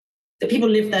 That people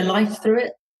live their life through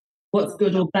it, what's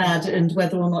good or bad, and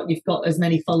whether or not you've got as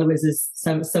many followers as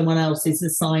someone else is a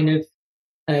sign of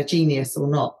genius or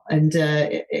not. And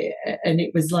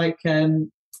it was like the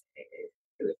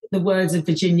words of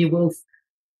Virginia Woolf,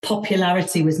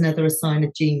 popularity was never a sign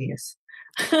of genius.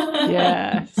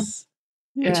 Yes.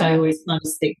 Which I always kind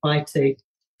of stick by too.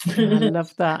 I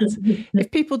love that. If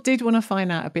people did want to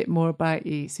find out a bit more about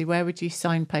you, see, where would you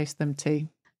signpost them to?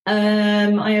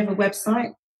 I have a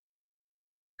website,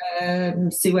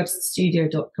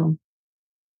 SueWebsterStudio.com.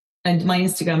 And my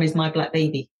Instagram is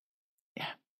MyBlackBaby.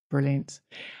 Yeah, brilliant.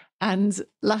 And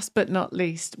last but not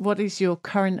least, what is your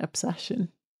current obsession?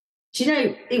 Do you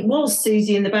know, it was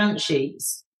Susie and the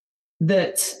Banshees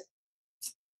that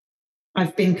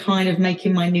I've been kind of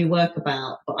making my new work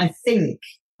about, but I think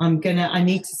I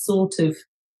need to sort of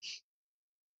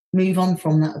move on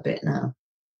from that a bit now.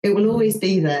 It will always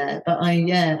be there, but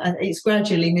it's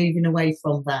gradually moving away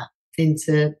from that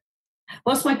into,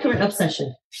 what's my current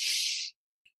obsession?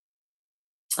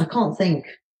 I can't think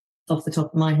off the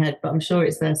top of my head, but I'm sure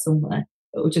it's there somewhere.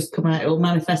 It will just come out, it will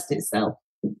manifest itself.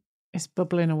 It's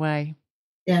bubbling away.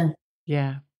 Yeah.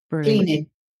 Yeah. Brilliant. Cleaning.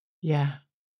 Yeah.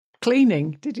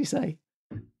 Cleaning, did you say?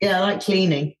 Yeah, I like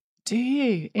cleaning. Do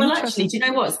you? Well, actually, do you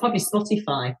know what? It's probably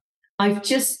Spotify. I've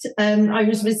just I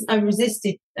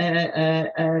resisted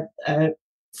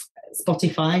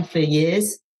Spotify for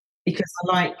years because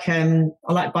I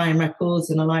like buying records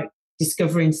and I like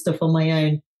discovering stuff on my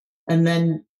own, and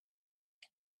then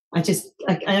I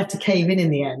have to cave in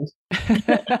the end.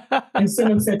 And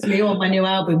someone said to me, "Oh, my new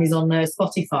album is on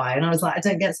Spotify," and I was like, "I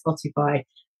don't get Spotify.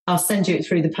 I'll send you it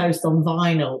through the post on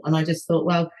vinyl." And I just thought,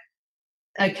 well,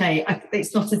 okay,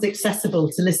 it's not as accessible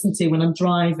to listen to when I'm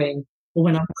driving or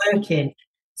when I'm working.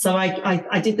 So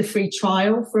I did the free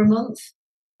trial for a month,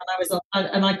 and I was on,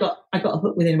 and I got a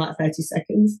hook within about 30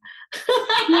 seconds.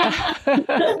 Yeah.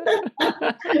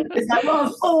 It's like, what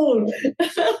a fool!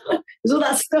 There's all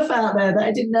that stuff out there that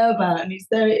I didn't know about, and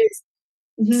there it is.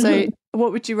 So,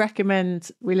 what would you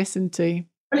recommend we listen to?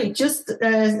 Well, it just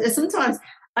sometimes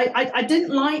I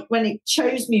didn't like when it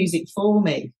chose music for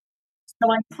me.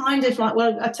 So I kind of like,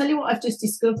 well, I tell you what I've just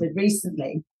discovered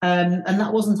recently, and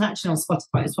that wasn't actually on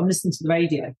Spotify, it's from listening to the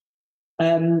radio.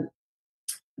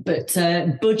 But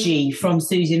Budgie from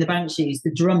Susie and the Banshees,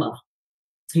 the drummer,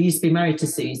 who used to be married to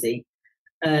Susie,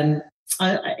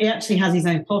 he actually has his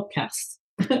own podcast.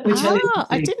 Which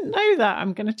I didn't know that.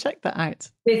 I'm going to check that out.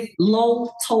 With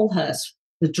Lol Tolhurst,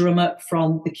 the drummer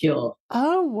from The Cure.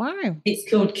 Oh, wow. It's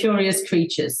called Curious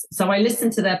Creatures. So I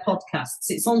listen to their podcasts.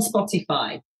 It's on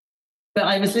Spotify. But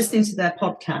I was listening to their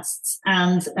podcasts,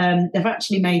 and they've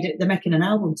actually they're making an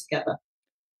album together.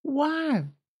 Wow.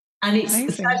 And it's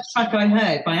amazing. The first track I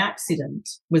heard by accident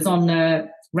was on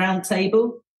Round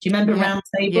Table. Do you remember Round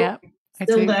Table? Yeah.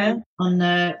 Still there.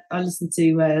 I listened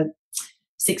to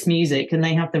Six Music, and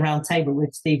they have the Round Table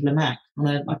with Steve Lamacq.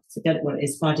 And I forget what it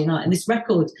is, Friday night. And this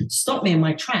record stopped me in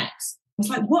my tracks. I was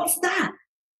like, what's that?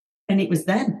 And it was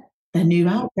them. Their new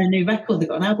record. They've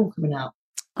got an album coming out.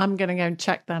 I'm going to go and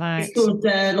check that out. It's called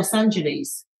Los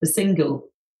Angeles, the single.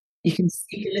 You can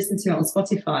listen to it on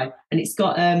Spotify. And it's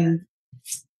got,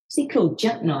 what's he called?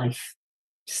 Jackknife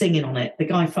singing on it. The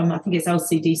guy from, I think it's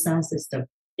LCD Sound System.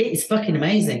 It is fucking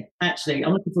amazing, actually.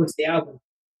 I'm looking forward to the album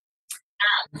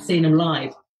and seeing them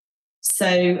live. So,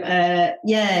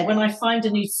 when I find a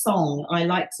new song, I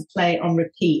like to play it on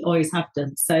repeat, always have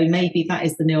done. So maybe that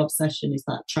is the new obsession, is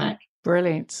that track.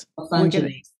 Brilliant. Los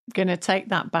Angeles. Going to take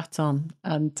that baton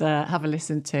and have a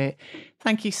listen to it.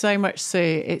 Thank you so much,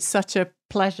 Sue. It's such a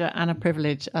pleasure and a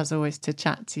privilege, as always, to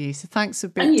chat to you. So thanks for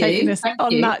taking us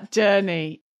on that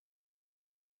journey.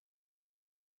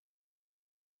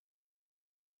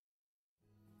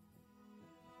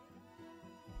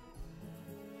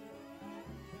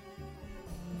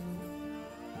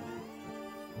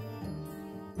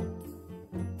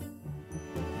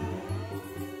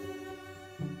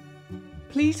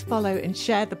 Please follow and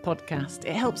share the podcast.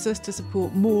 It helps us to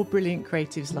support more brilliant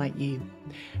creatives like you.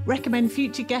 Recommend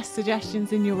future guest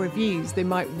suggestions in your reviews. They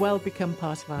might well become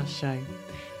part of our show.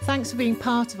 Thanks for being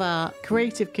part of our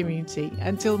creative community.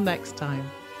 Until next time.